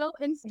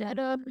instead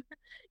of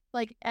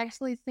like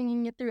actually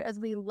singing it through as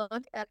we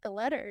look at the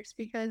letters,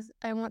 because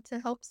I want to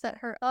help set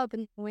her up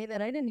in a way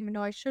that I didn't even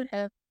know I should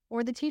have,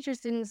 or the teachers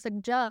didn't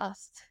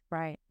suggest.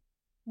 Right.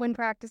 When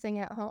practicing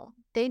at home,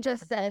 they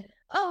just said,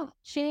 "Oh,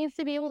 she needs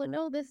to be able to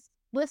know this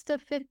list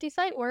of 50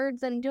 sight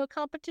words and do a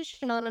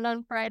competition on it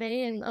on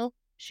Friday." And oh,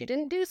 she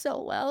didn't do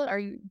so well. Are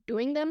you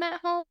doing them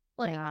at home?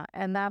 Like, yeah,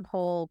 and that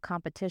whole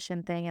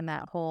competition thing and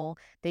that whole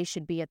they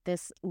should be at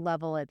this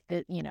level at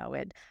at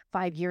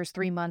 5 years,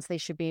 3 months, they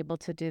should be able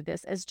to do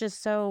this. It's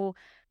just so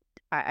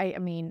I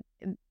mean,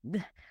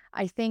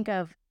 I think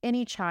of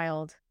any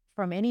child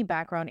from any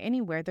background,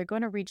 anywhere, they're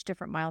going to reach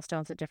different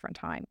milestones at different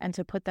time. And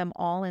to put them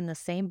all in the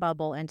same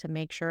bubble and to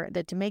make sure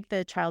that to make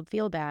the child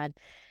feel bad,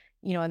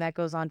 and that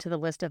goes on to the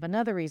list of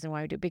another reason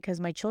why I do, because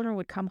my children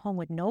would come home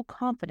with no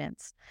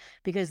confidence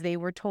because they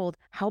were told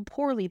how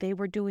poorly they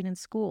were doing in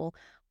school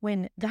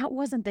when that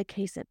wasn't the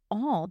case at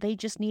all. They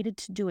just needed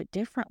to do it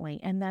differently.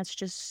 And that's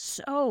just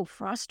so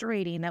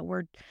frustrating that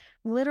we're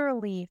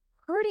literally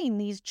hurting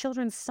these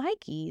children's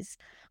psyches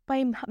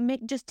by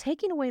just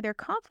taking away their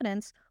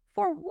confidence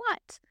for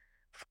what?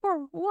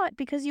 For what?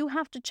 Because you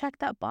have to check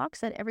that box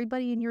that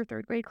everybody in your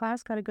 3rd grade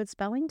class got a good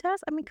spelling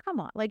test? I mean, come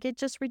on. Like, it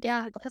just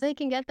yeah, because they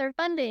can get their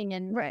funding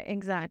and right,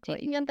 exactly.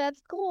 teaching at that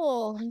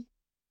school.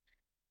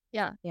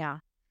 Yeah. Yeah.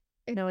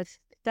 No, it's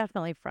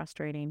definitely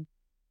frustrating.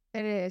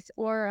 It is.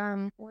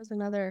 Or what was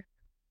another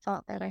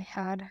thought that I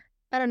had?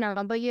 I don't know,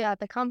 but yeah,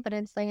 the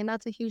confidence thing, and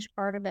that's a huge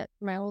part of it.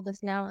 My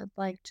oldest now is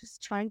like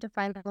just trying to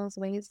find those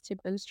ways to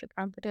boost your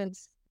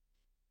confidence,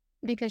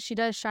 because she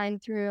does shine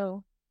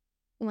through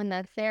when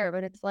that's there,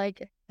 but it's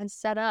like and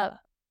set up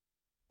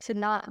to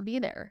not be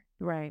there.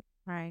 Right,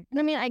 right. And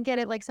I mean, I get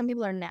it. Like some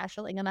people are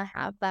naturally gonna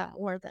have that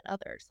more than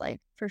others, like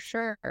for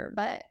sure.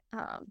 But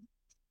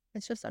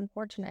it's just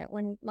unfortunate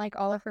when like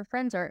all of her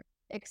friends are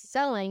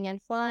excelling and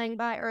flying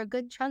by, or a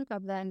good chunk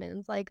of them, and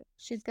it's like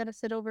she's got to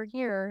sit over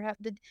here or have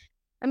to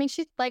I mean,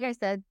 she's like I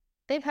said,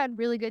 they've had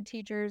really good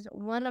teachers.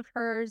 One of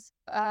hers,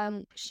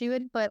 she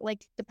would put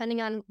like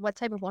depending on what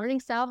type of learning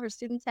style her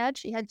students had,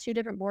 she had two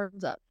different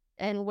boards up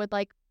and would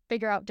like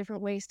figure out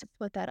different ways to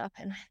put that up.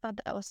 And I thought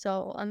that was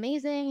so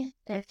amazing.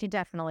 And She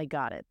definitely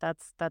got it.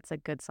 That's a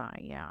good sign.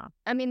 Yeah.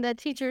 I mean, the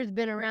teacher's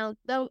been around.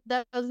 Though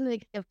that wasn't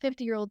like a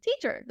 50-year-old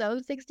teacher, that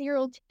was a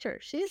 60-year-old teacher.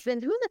 She's been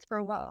doing this for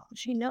a while.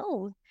 She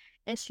knows,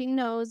 and she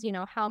knows,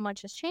 how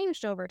much has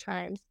changed over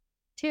time,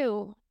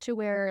 too, to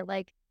where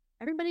like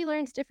everybody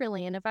learns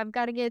differently. And if I've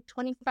got to get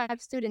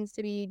 25 students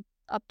to be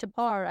up to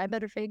par, I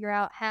better figure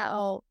out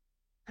how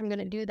I'm going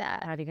to do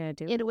that How are you going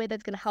to do? in a way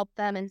that's going to help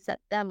them and set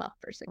them up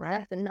for success,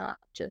 Right. and not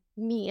just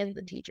me as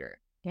the teacher.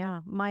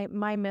 Yeah, my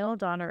middle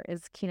daughter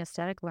is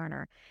kinesthetic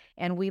learner,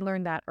 and we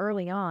learned that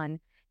early on.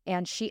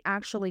 And she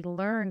actually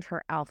learned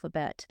her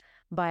alphabet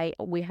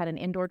we had an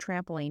indoor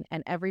trampoline,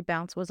 and every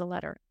bounce was a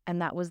letter. And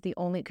that was the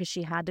only, because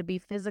she had to be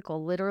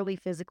physical, literally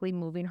physically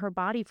moving her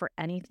body for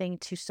anything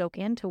to soak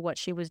into what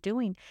she was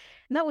doing.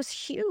 And that was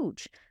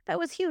huge. That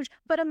was huge.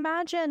 But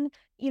imagine,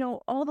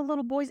 all the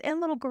little boys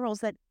and little girls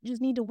that just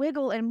need to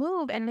wiggle and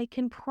move, and they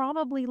can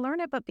probably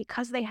learn it, but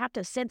because they have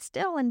to sit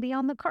still and be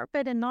on the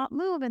carpet and not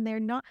move, and they're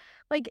not,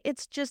 like,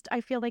 it's just, I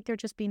feel like they're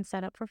just being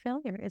set up for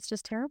failure. It's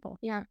just terrible.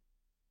 Yeah.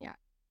 Yeah.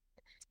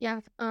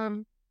 Yeah.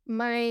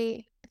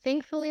 My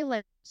thankfully,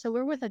 like, so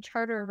we're with a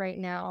charter right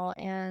now,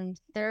 and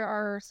there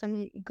are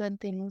some good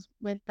things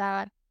with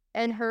that.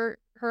 And her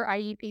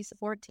IEP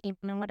support team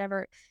and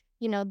whatever,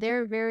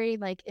 they're very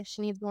like if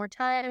she needs more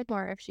time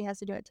or if she has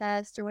to do a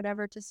test or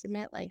whatever to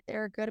submit, like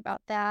they're good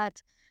about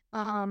that.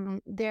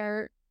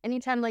 They're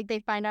anytime like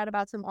they find out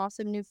about some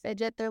awesome new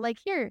fidget, they're like,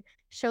 here,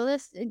 show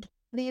this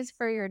these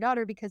for your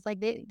daughter, because like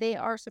they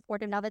are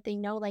supportive now that they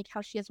know like how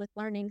she is with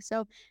learning.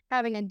 So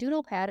having a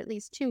doodle pad, at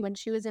least two, when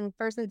she was in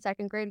first and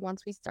second grade,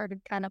 once we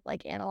started kind of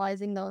like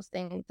analyzing those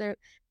things,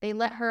 they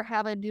let her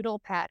have a doodle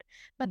pad.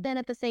 But then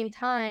at the same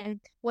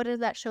time, what does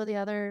that show the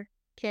other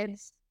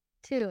kids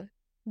too?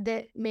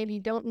 That maybe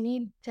don't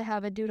need to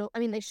have a doodle. I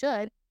mean, they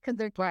should, because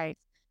they're Right. kids.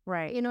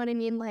 Right. You know what I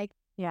mean? Like,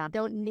 Yeah.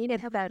 don't need to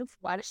have a doodle.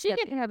 Why does she Yep.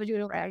 get to have a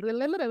doodle pad?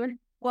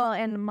 Well,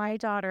 and my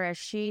daughter, as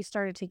she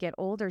started to get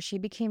older, she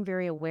became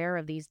very aware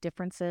of these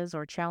differences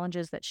or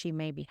challenges that she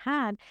maybe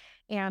had.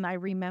 And I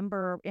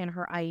remember in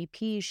her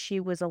IEP, she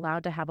was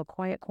allowed to have a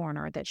quiet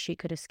corner that she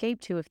could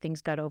escape to if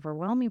things got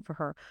overwhelming for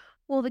her.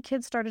 Well, the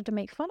kids started to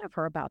make fun of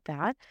her about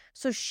that.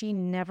 So she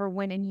never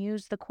went and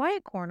used the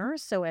quiet corner.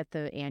 So at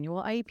the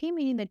annual IEP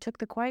meeting, they took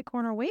the quiet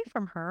corner away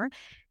from her.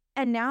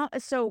 And now,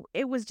 so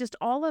it was just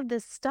all of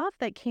this stuff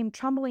that came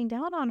tumbling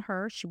down on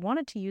her. She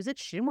wanted to use it.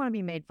 She didn't want to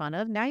be made fun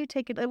of. Now you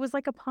take it. It was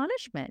like a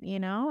punishment,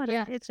 And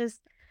Yeah. it's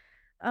just,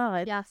 oh,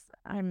 Yes.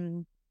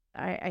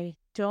 I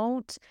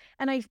don't,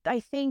 and I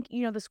think,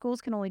 the schools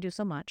can only do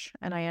so much,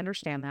 and I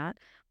understand that.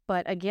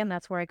 But again,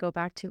 that's where I go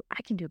back to,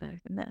 I can do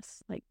better than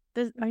this. Like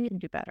this, I can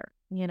do better,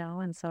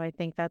 And so I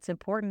think that's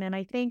important. And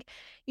I think,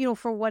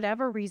 for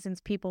whatever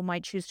reasons people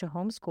might choose to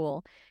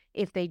homeschool,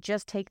 if they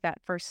just take that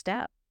first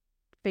step,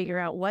 figure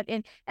out what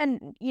and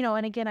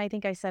again, I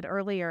think I said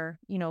earlier,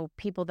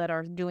 people that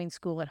are doing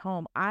school at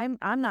home, I'm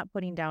not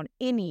putting down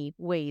any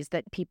ways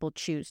that people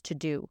choose to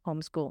do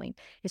homeschooling.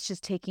 It's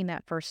just taking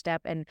that first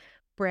step and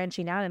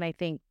branching out. And I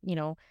think,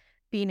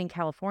 being in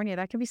California,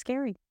 that can be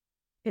scary,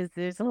 because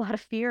there's a lot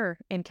of fear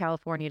in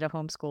California to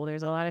homeschool.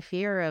 There's a lot of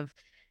fear of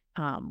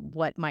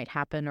what might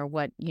happen, or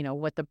what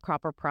the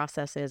proper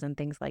process is and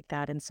things like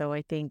that. And so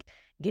I think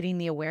getting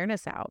the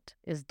awareness out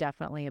is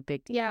definitely a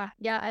big deal.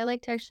 Yeah. I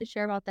like to actually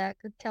share about that,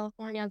 because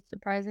California is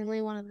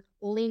surprisingly one of the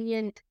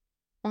lenient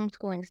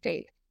homeschooling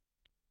states.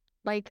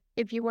 Like,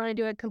 if you want to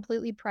do it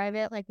completely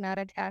private, like not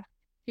attached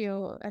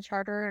to a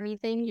charter or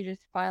anything, you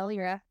just file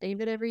your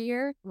affidavit every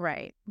year,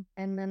 Right.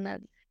 and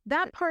then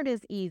That part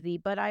is easy,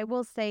 but I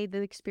will say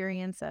the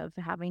experience of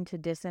having to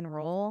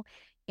disenroll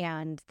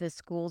and the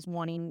schools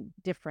wanting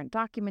different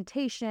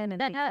documentation and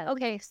things.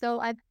 okay. So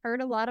I've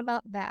heard a lot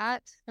about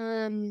that.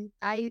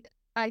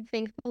 I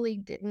thankfully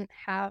didn't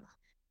have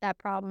that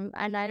problem,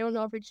 and I don't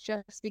know if it's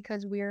just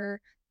because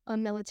we're a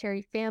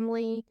military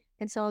family,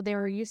 and so they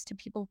were used to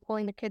people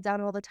pulling the kids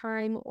out all the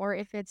time, or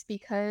if it's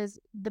because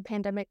the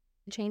pandemic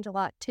changed a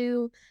lot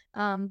too.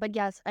 But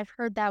yes, I've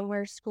heard that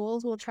where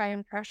schools will try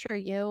and pressure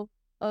you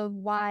of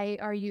why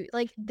are you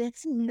like,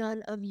 that's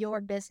none of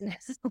your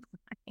business.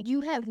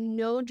 You have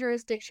no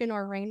jurisdiction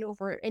or reign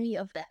over any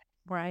of that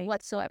Right.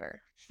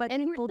 whatsoever. But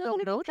And we're people still don't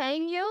going to know be that.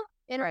 paying you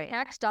in our Right.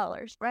 tax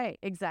dollars. Right.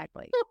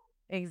 Exactly.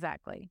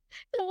 Exactly.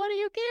 So what do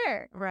you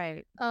care?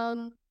 Right.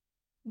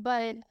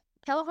 But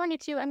California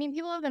too, I mean,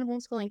 people have been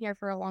homeschooling here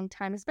for a long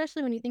time,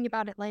 especially when you think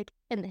about it like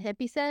in the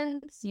hippie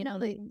sense,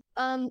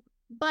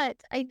 but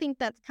I think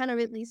that's kind of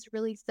at least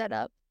really set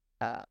up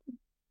uh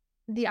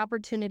the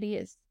opportunity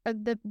is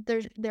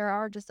there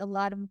are just a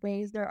lot of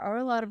ways. There are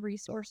a lot of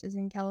resources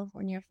in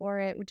California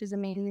for it, which is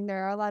amazing.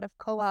 There are a lot of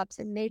co-ops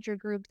and nature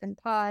groups and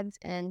pods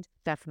and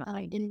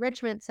Definitely.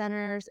 enrichment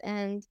centers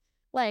and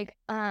like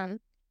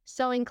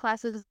sewing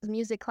classes,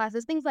 music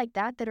classes, things like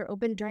that that are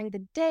open during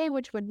the day,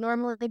 which would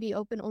normally be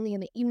open only in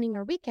the evening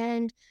or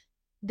weekend.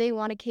 they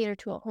want to cater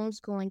to a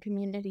homeschooling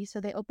community, so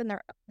they open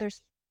their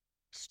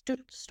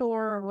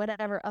store or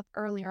whatever up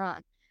earlier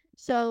on.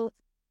 So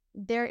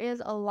there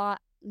is a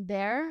lot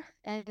there,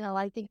 and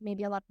I think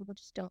maybe a lot of people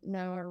just don't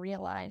know or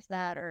realize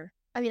that, or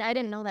I mean, I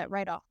didn't know that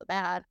right off the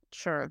bat.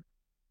 Sure.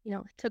 It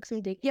took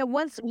some digging. Yeah,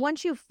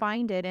 once you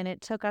find it, and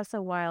it took us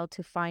a while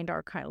to find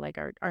our kind of like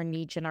our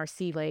niche and our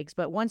sea legs,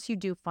 but once you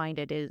do find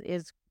it, it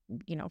is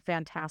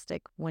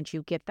fantastic once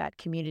you get that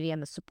community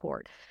and the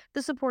support.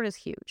 The support is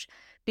huge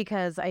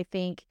because I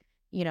think,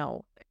 you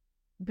know,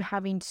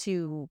 having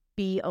to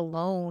be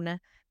alone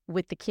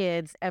with the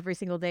kids every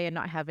single day and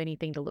not have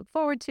anything to look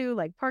forward to,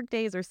 like park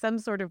days or some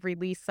sort of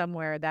release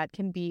somewhere, that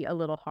can be a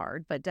little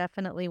hard. But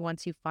definitely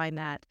once you find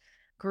that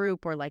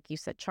group or like you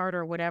said, charter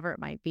or whatever it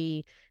might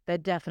be,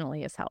 that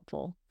definitely is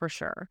helpful for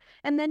sure.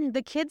 And then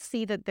the kids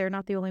see that they're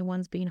not the only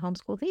ones being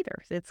homeschooled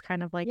either. It's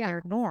kind of like Yeah.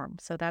 their norm.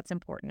 So that's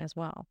important as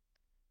well.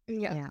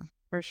 Yeah. Yeah,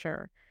 for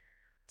sure.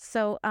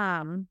 So,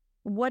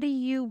 what do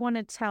you want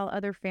to tell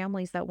other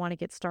families that want to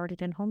get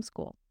started in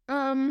homeschool?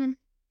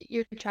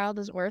 Your child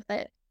is worth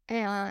it,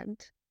 and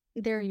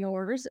they're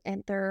yours,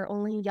 and they're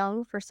only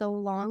young for so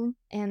long,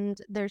 and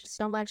there's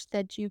so much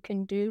that you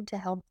can do to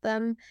help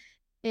them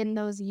in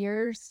those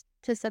years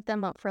to set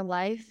them up for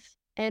life.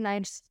 And I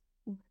just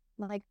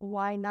like,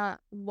 why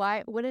not?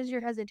 What is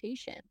your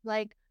hesitation?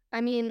 Like,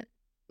 I mean,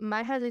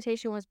 my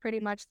hesitation was pretty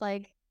much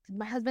like, did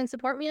my husband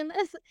support me in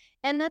this?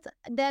 And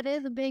that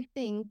is a big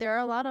thing. There are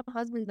a lot of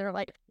husbands that are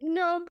like,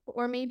 nope,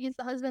 or maybe it's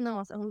the husband that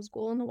wants to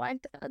homeschool and the wife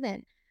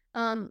doesn't.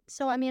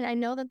 So I mean, I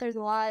know that there's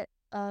a lot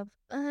of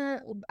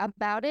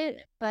about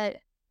it, but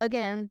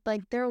again,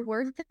 like they're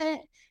worth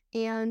it.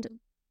 And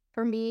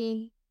for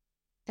me,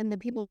 and the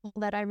people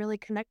that I really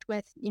connect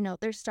with,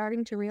 they're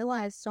starting to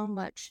realize so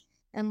much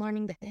and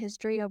learning the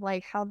history of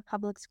like how the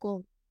public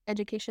school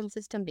education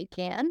system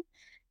began.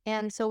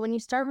 And so when you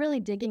start really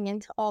digging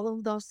into all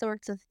of those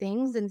sorts of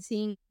things and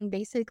seeing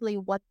basically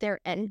what their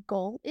end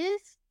goal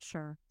is,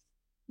 Sure.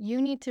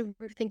 you need to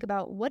think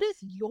about, what is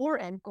your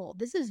end goal?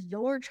 This is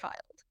your child.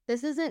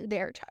 This isn't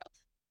their child.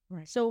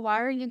 Right. So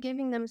why are you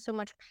giving them so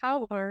much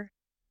power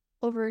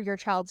over your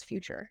child's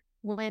future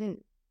when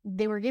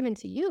they were given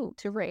to you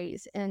to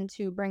raise and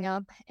to bring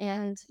up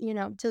and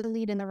to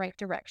lead in the right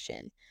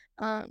direction?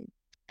 I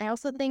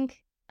also think,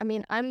 I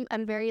mean, I'm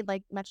very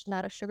like much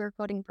not a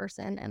sugarcoating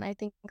person, and I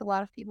think a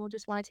lot of people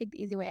just want to take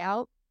the easy way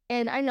out.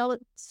 And I know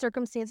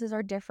circumstances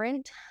are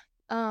different,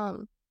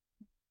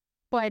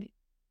 but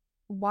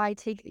why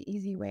take the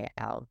easy way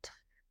out?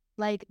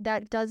 Like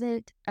that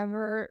doesn't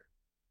ever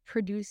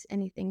produce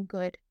anything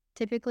good.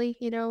 Typically,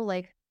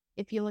 like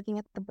if you're looking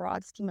at the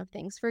broad scheme of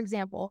things. For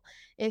example,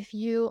 if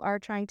you are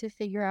trying to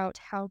figure out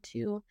how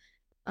to,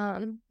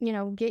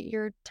 get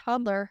your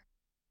toddler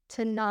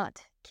to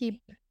not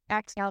keep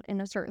acting out in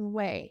a certain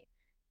way,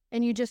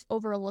 and you just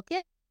overlook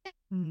it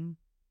Mm-hmm.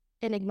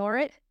 and ignore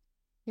it,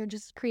 you're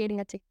just creating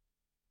a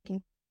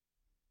ticking,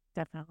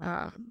 Definitely.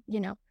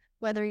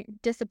 whether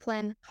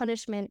discipline,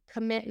 punishment,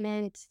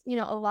 commitment,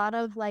 a lot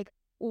of like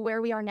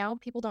where we are now,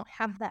 people don't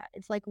have that.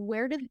 It's like,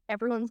 where did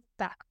everyone's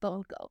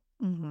backbone go?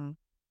 Mm-hmm.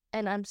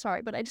 And I'm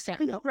sorry, but I just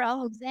don't know what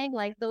I'm saying.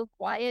 Like those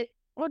quiet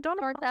Well, don't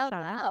parts out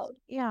apologize. loud.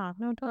 Yeah,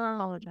 no, don't Um,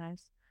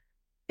 apologize.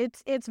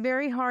 It's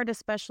very hard,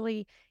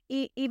 especially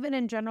even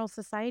in general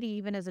society,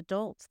 even as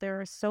adults.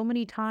 There are so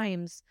many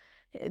times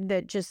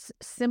that just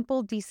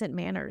simple, decent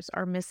manners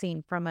are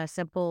missing from a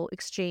simple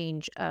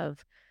exchange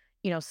of,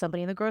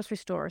 somebody in the grocery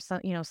store,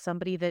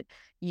 somebody that,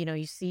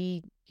 you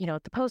see,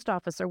 at the post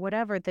office or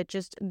whatever, that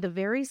just the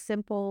very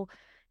simple,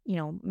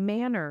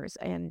 manners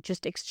and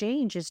just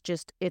exchange is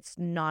just, it's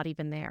not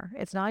even there.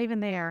 It's not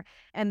even there.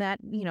 And that,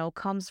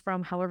 comes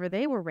from however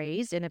they were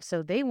raised. And if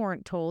so, they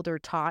weren't told or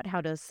taught how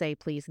to say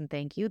please and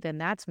thank you, then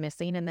that's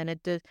missing. And then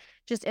it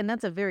just, and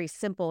that's a very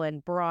simple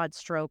and broad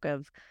stroke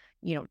of,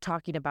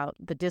 talking about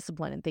the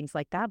discipline and things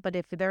like that. But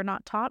if they're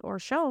not taught or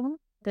shown,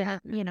 then,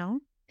 yeah,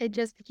 it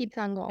just keeps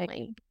on it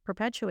going.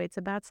 perpetuates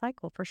a bad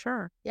cycle for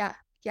sure. Yeah,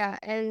 yeah.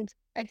 And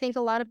I think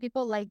a lot of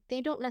people, like,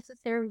 they don't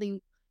necessarily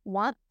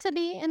want to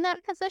be in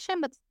that position,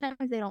 but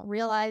sometimes they don't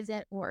realize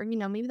it, or,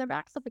 maybe their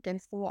back's up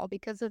against the wall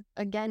because of,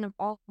 again, of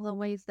all the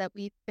ways that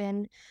we've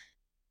been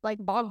like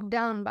bogged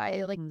down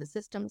by like the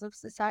systems of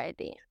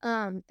society.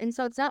 And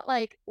so it's not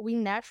like we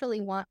naturally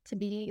want to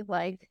be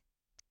like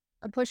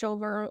a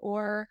pushover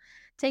or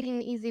taking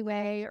the easy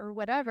way or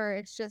whatever.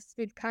 It's just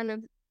we've kind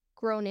of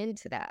grown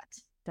into that.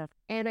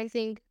 And I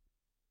think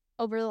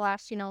over the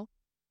last,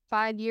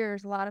 5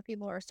 years, a lot of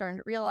people are starting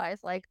to realize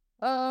like,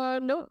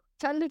 no,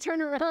 time to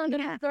turn around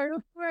and start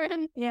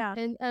over Yeah.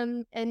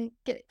 and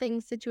get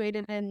things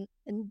situated and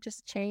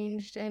just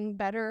changed and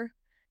better,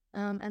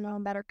 and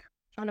on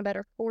a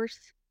better course.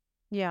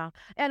 Yeah.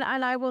 And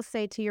I will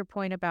say to your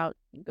point about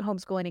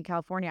homeschooling in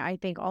California, I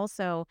think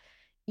also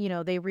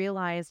they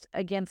realized,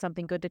 again,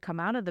 something good to come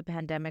out of the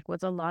pandemic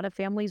was a lot of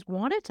families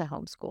wanted to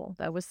homeschool.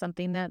 That was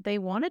something that they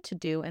wanted to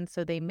do. And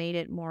so they made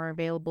it more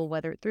available,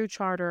 whether through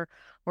charter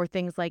or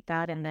things like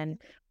that, and then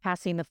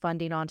passing the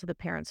funding on to the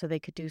parents so they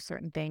could do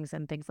certain things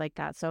and things like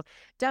that. So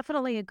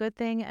definitely a good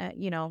thing.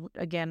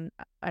 Again,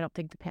 I don't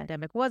think the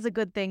pandemic was a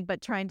good thing,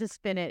 but trying to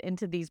spin it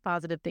into these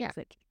positive things Yeah.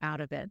 that came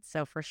out of it.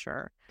 So for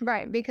sure.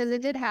 Right, because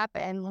it did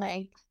happen,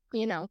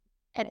 you know,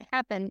 it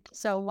happened.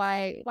 So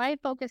why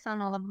focus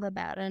on all of the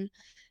bad and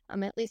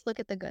at least look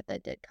at the good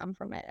that did come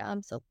from it.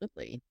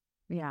 Absolutely.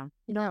 Yeah.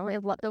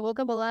 It woke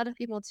up a lot of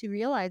people to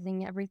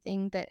realizing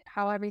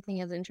how everything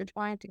is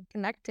intertwined and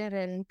connected,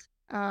 and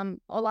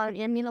a lot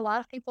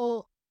of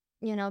people,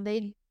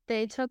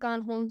 they took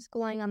on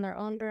homeschooling on their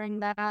own during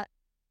that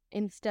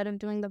instead of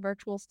doing the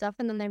virtual stuff,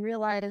 and then they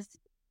realized,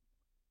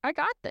 I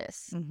got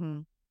this. Mm-hmm.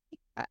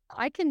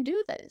 I can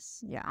do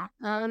this. Yeah.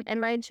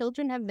 And my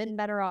children have been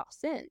better off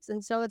since.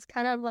 And so it's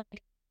kind of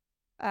like,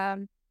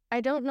 I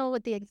don't know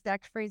what the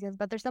exact phrase is,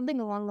 but there's something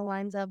along the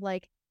lines of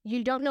like,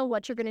 you don't know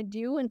what you're going to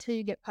do until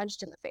you get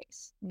punched in the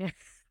face. Yeah.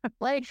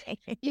 Like,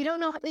 you don't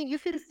know, you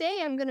could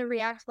say, I'm going to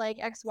react like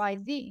X, Y,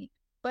 Z,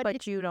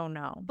 But you don't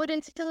know. but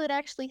until it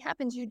actually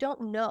happens, you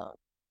don't know.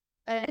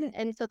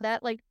 And so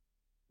that like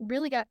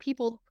really got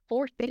people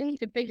forced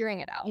into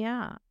figuring it out.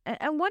 Yeah.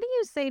 And what do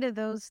you say to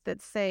those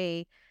that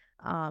say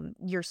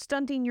you're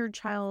stunting your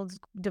child's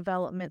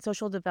development,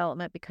 social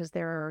development, because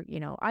they're,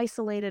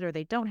 isolated, or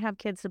they don't have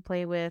kids to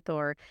play with,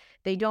 or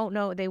they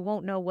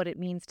won't know what it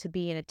means to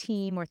be in a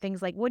team, or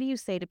things like, what do you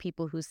say to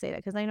people who say that?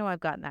 Because I know I've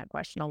gotten that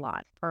question a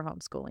lot for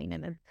homeschooling.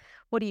 And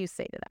what do you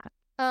say to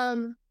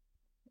that?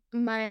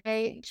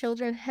 My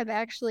children have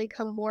actually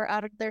come more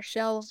out of their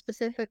shell,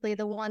 specifically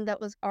the one that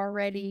was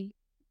already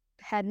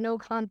had no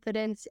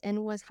confidence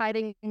and was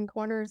hiding in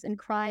corners and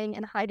crying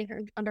and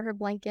hiding under her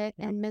blanket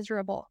and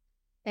miserable.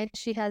 And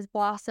she has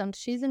blossomed.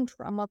 She's in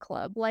drama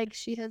club. Like,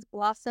 she has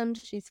blossomed.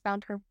 She's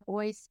found her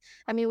voice.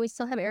 I mean, we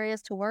still have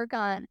areas to work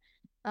on,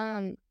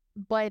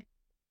 but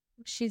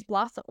she's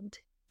blossomed,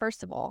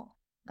 first of all.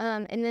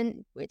 And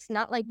then it's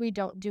not like we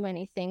don't do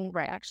anything.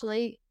 Right.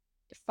 Actually,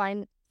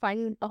 find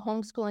a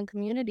homeschooling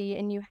community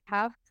and you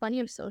have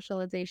plenty of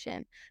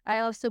socialization. I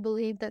also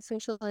believe that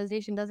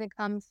socialization doesn't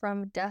come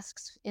from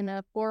desks in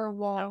a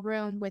four-wall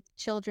room with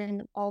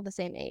children all the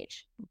same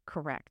age.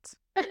 Correct.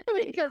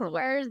 Because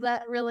where is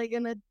that really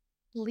going to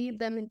lead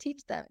them and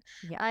teach them?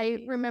 Yeah.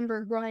 I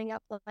remember growing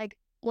up, like,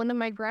 one of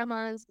my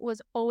grandmas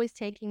was always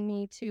taking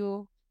me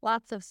to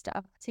lots of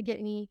stuff to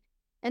get me.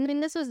 And I mean,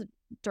 this was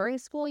during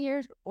school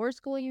years or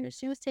school years.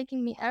 She was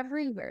taking me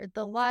everywhere,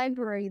 the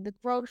library, the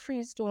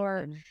grocery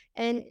store,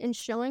 and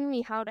showing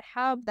me how to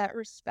have that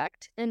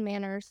respect and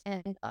manners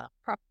and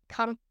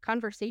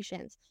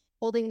conversations,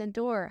 holding the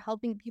door,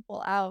 helping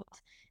people out.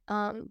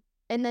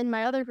 And then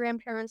my other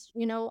grandparents,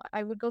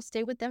 I would go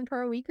stay with them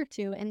for a week or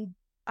two, and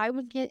I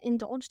would get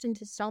indulged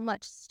into so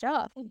much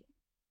stuff.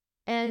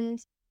 And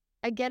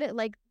I get it.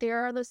 Like,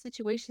 there are those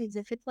situations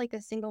if it's like a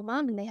single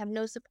mom and they have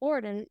no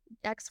support and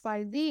X,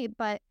 Y, Z,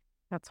 but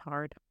that's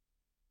hard.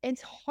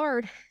 It's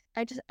hard.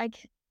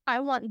 I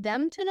want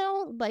them to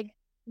know, like,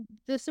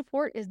 the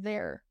support is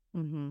there.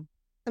 Mm-hmm.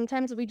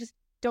 Sometimes we just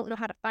don't know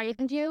how to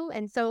find you.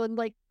 And so,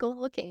 like, go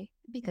looking,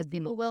 because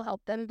people will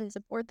help them and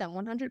support them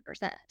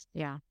 100%.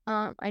 Yeah.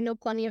 I know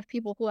plenty of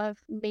people who have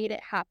made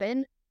it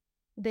happen.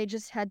 They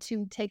just had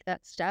to take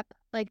that step,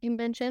 like you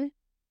mentioned.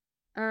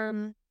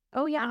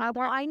 Oh, yeah.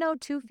 Well, I know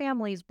two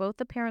families, both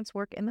the parents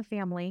work in the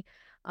family,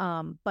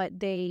 but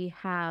they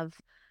have,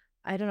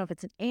 I don't know if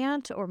it's an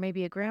aunt or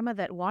maybe a grandma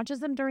that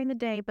watches them during the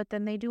day, but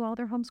then they do all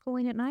their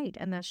homeschooling at night,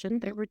 and that's just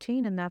their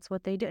routine, and that's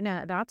what they do.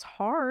 Now, that's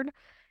hard,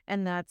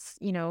 and that's,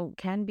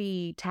 can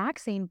be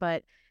taxing,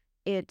 but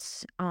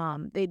it's,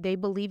 they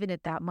believe in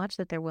it that much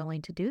that they're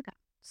willing to do that.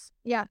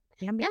 Yeah.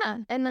 Yeah.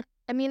 And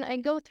I mean, I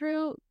go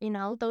through,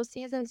 those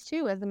seasons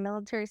too as a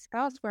military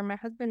spouse where my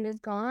husband is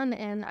gone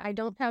and I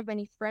don't have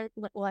any friends.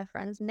 Well, I have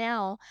friends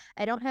now.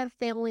 I don't have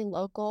family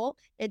local.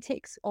 It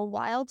takes a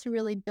while to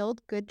really build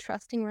good,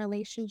 trusting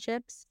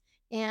relationships.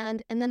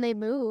 And then they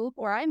move,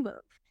 or I move,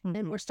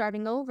 and we're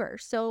starting over.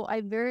 So I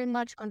very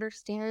much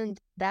understand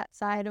that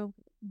side of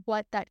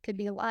what that could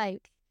be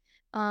like.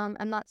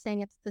 I'm not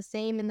saying it's the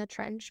same in the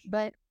trench,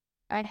 but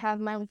I have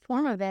my own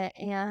form of it.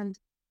 And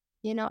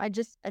I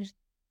just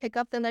pick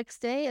up the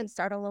next day and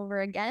start all over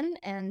again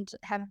and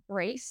have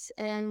grace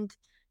and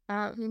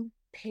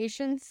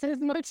patience as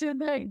much as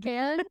I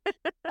can,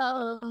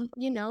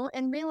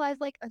 and realize,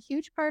 like, a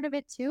huge part of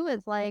it too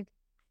is, like,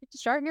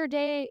 start your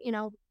day,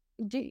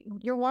 do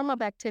your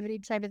warm-up activity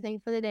type of thing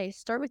for the day.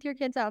 Start with your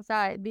kids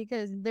outside,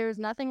 because there's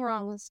nothing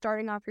wrong with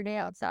starting off your day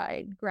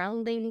outside,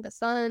 grounding, the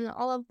sun,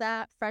 all of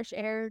that, fresh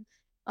air,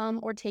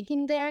 or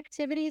taking the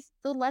activities,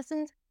 the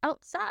lessons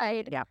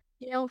outside. Yeah.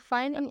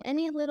 Finding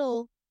any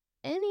little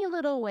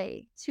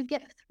way to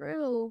get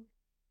through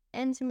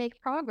and to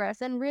make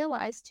progress, and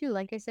realize too,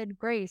 like I said,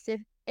 grace.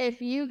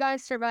 If you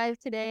guys survive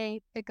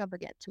today, pick up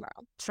again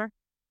tomorrow. Sure.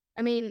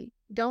 I mean,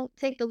 don't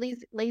take the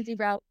lazy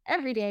route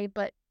every day,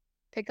 but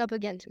pick up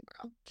again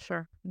tomorrow.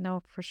 Sure.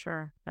 no, for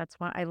sure. That's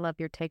why I love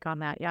your take on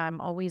that. Yeah,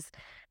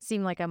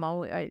 seem like I'm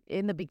always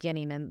in the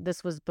beginning, and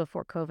this was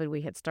before COVID,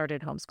 we had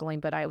started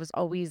homeschooling, but I was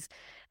always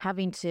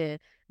having to,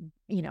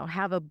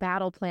 have a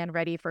battle plan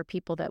ready for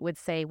people that would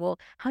say, well,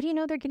 how do you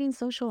know they're getting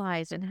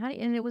socialized?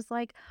 And it was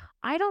like,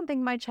 I don't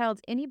think my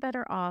child's any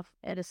better off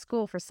at a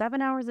school for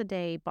 7 hours a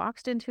day,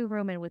 boxed into a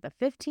room and with a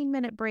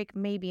 15-minute break,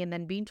 maybe, and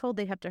then being told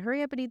they have to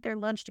hurry up and eat their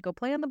lunch to go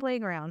play on the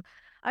playground.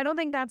 I don't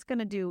think that's going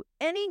to do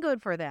any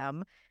good for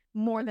them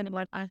more than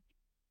what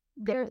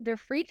Their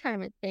free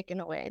time is taken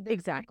away. Their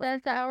exactly.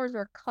 recess hours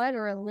are cut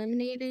or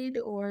eliminated,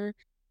 or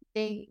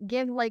they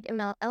give like in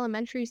the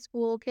elementary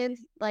school kids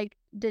like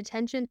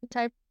detention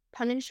type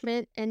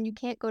punishment, and you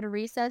can't go to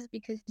recess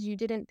because you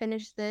didn't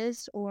finish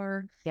this,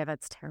 or Yeah,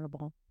 that's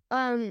terrible.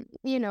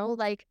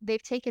 like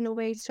they've taken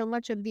away so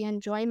much of the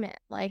enjoyment.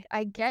 Like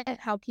I get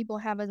how people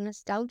have a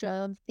nostalgia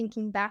of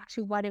thinking back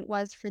to what it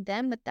was for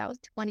them, but that was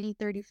 20,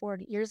 30,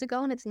 40 years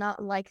ago, and it's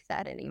not like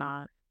that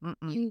anymore. Not.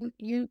 Mm-mm.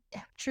 You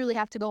truly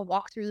have to go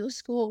walk through those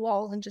school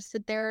walls and just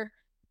sit there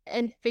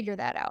and figure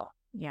that out.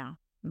 Yeah.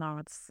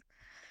 No,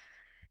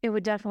 it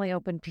would definitely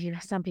open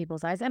some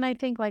people's eyes. And I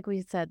think, like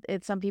we said,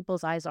 some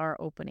people's eyes are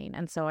opening.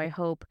 And so I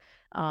hope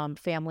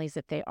families,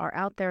 if they are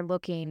out there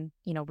looking,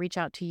 reach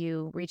out to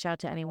you, reach out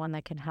to anyone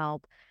that can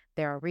help.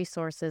 There are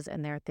resources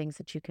and there are things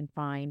that you can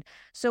find.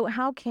 So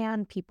how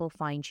can people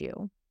find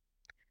you?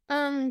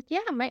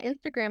 Yeah, my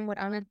Instagram would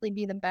honestly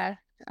be the best.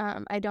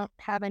 I don't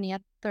have any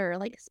other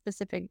like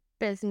specific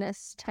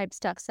business type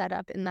stuff set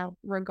up in that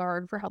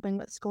regard for helping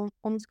with school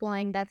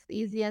homeschooling. That's the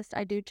easiest.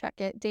 I do check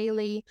it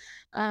daily,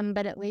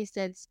 but at least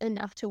it's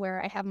enough to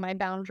where I have my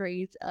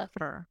boundaries of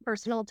Sure.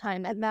 personal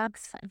time, and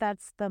That's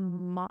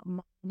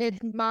the it's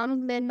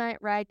Mom Midnight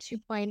Ride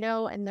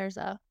 2.0, and there's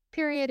a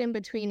period in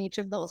between each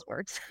of those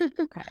words.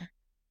 okay.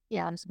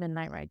 Yeah, it's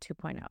Midnight Ride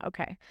 2.0.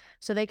 Okay.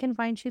 So they can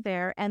find you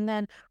there. And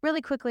then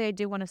really quickly, I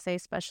do want to say,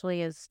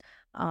 especially as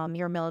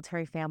your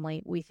military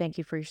family, we thank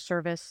you for your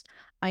service.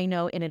 I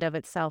know in and of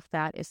itself,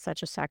 that is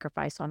such a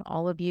sacrifice on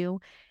all of you.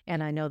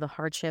 And I know the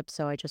hardship.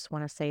 So I just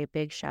want to say a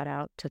big shout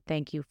out to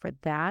thank you for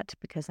that,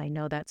 because I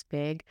know that's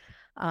big.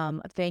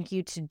 Thank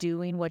you to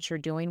doing what you're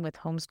doing with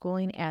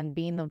homeschooling and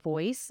being the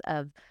voice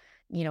of,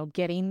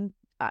 getting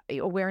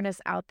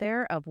awareness out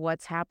there of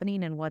what's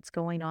happening and what's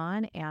going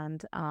on.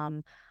 And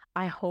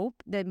I hope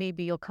that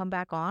maybe you'll come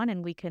back on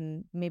and we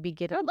can maybe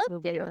get a little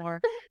bit more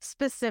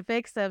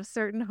specifics of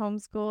certain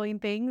homeschooling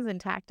things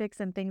and tactics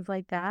and things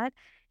like that.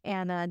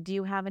 And do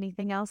you have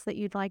anything else that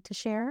you'd like to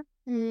share?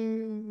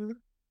 Mm,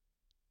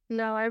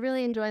 no, I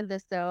really enjoyed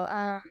this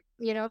though.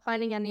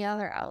 Finding any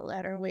other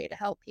outlet or way to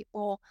help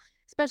people,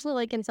 especially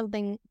like in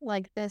something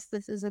like this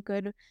is a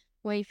good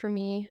way for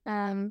me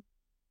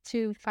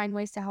to find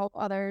ways to help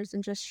others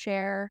and just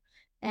share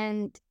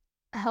and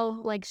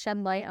help like shed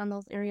light on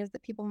those areas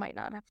that people might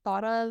not have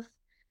thought of.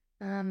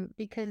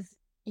 Because,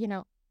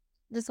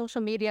 the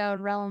social media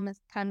realm is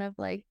kind of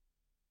like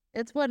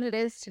it's what it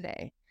is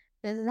today.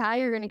 This is how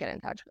you're gonna get in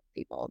touch with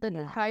people. This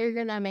is how you're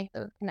gonna make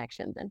those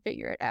connections and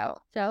figure it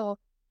out. So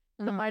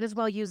might as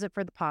well use it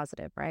for the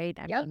positive, right?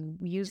 Yep.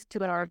 Use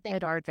to our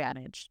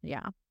advantage.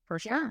 Yeah, for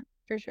sure. Yeah,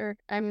 for sure.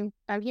 I'm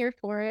here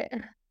for it.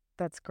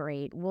 That's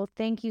great. Well,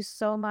 thank you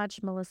so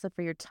much, Melissa,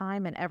 for your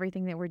time and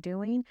everything that we're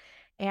doing.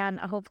 And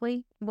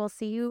hopefully we'll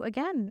see you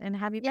again and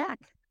have you back.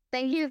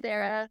 Thank you,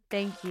 Sarah.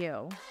 Thank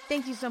you.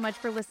 Thank you so much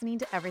for listening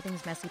to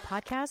Everything's Messy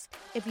podcast.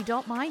 If you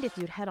don't mind, if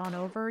you'd head on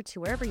over to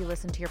wherever you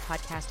listen to your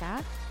podcast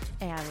at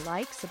and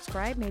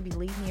subscribe, maybe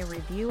leave me a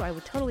review. I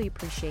would totally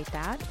appreciate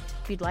that.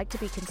 If you'd like to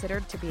be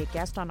considered to be a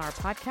guest on our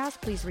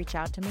podcast, please reach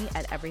out to me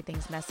at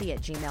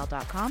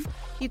everythingsmessy@gmail.com.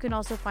 You can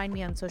also find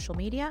me on social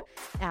media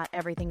at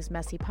Everything's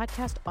Messy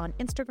Podcast on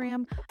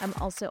Instagram. I'm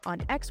also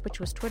on X, which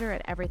was Twitter,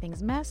 at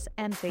Everything's Mess,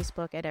 and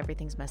Facebook at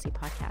Everything's Messy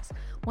Podcast.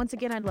 Once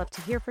again, I'd love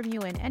to hear from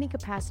you in any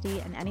capacity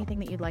and anything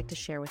that you'd like to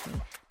share with me.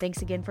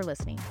 Thanks again for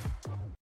listening.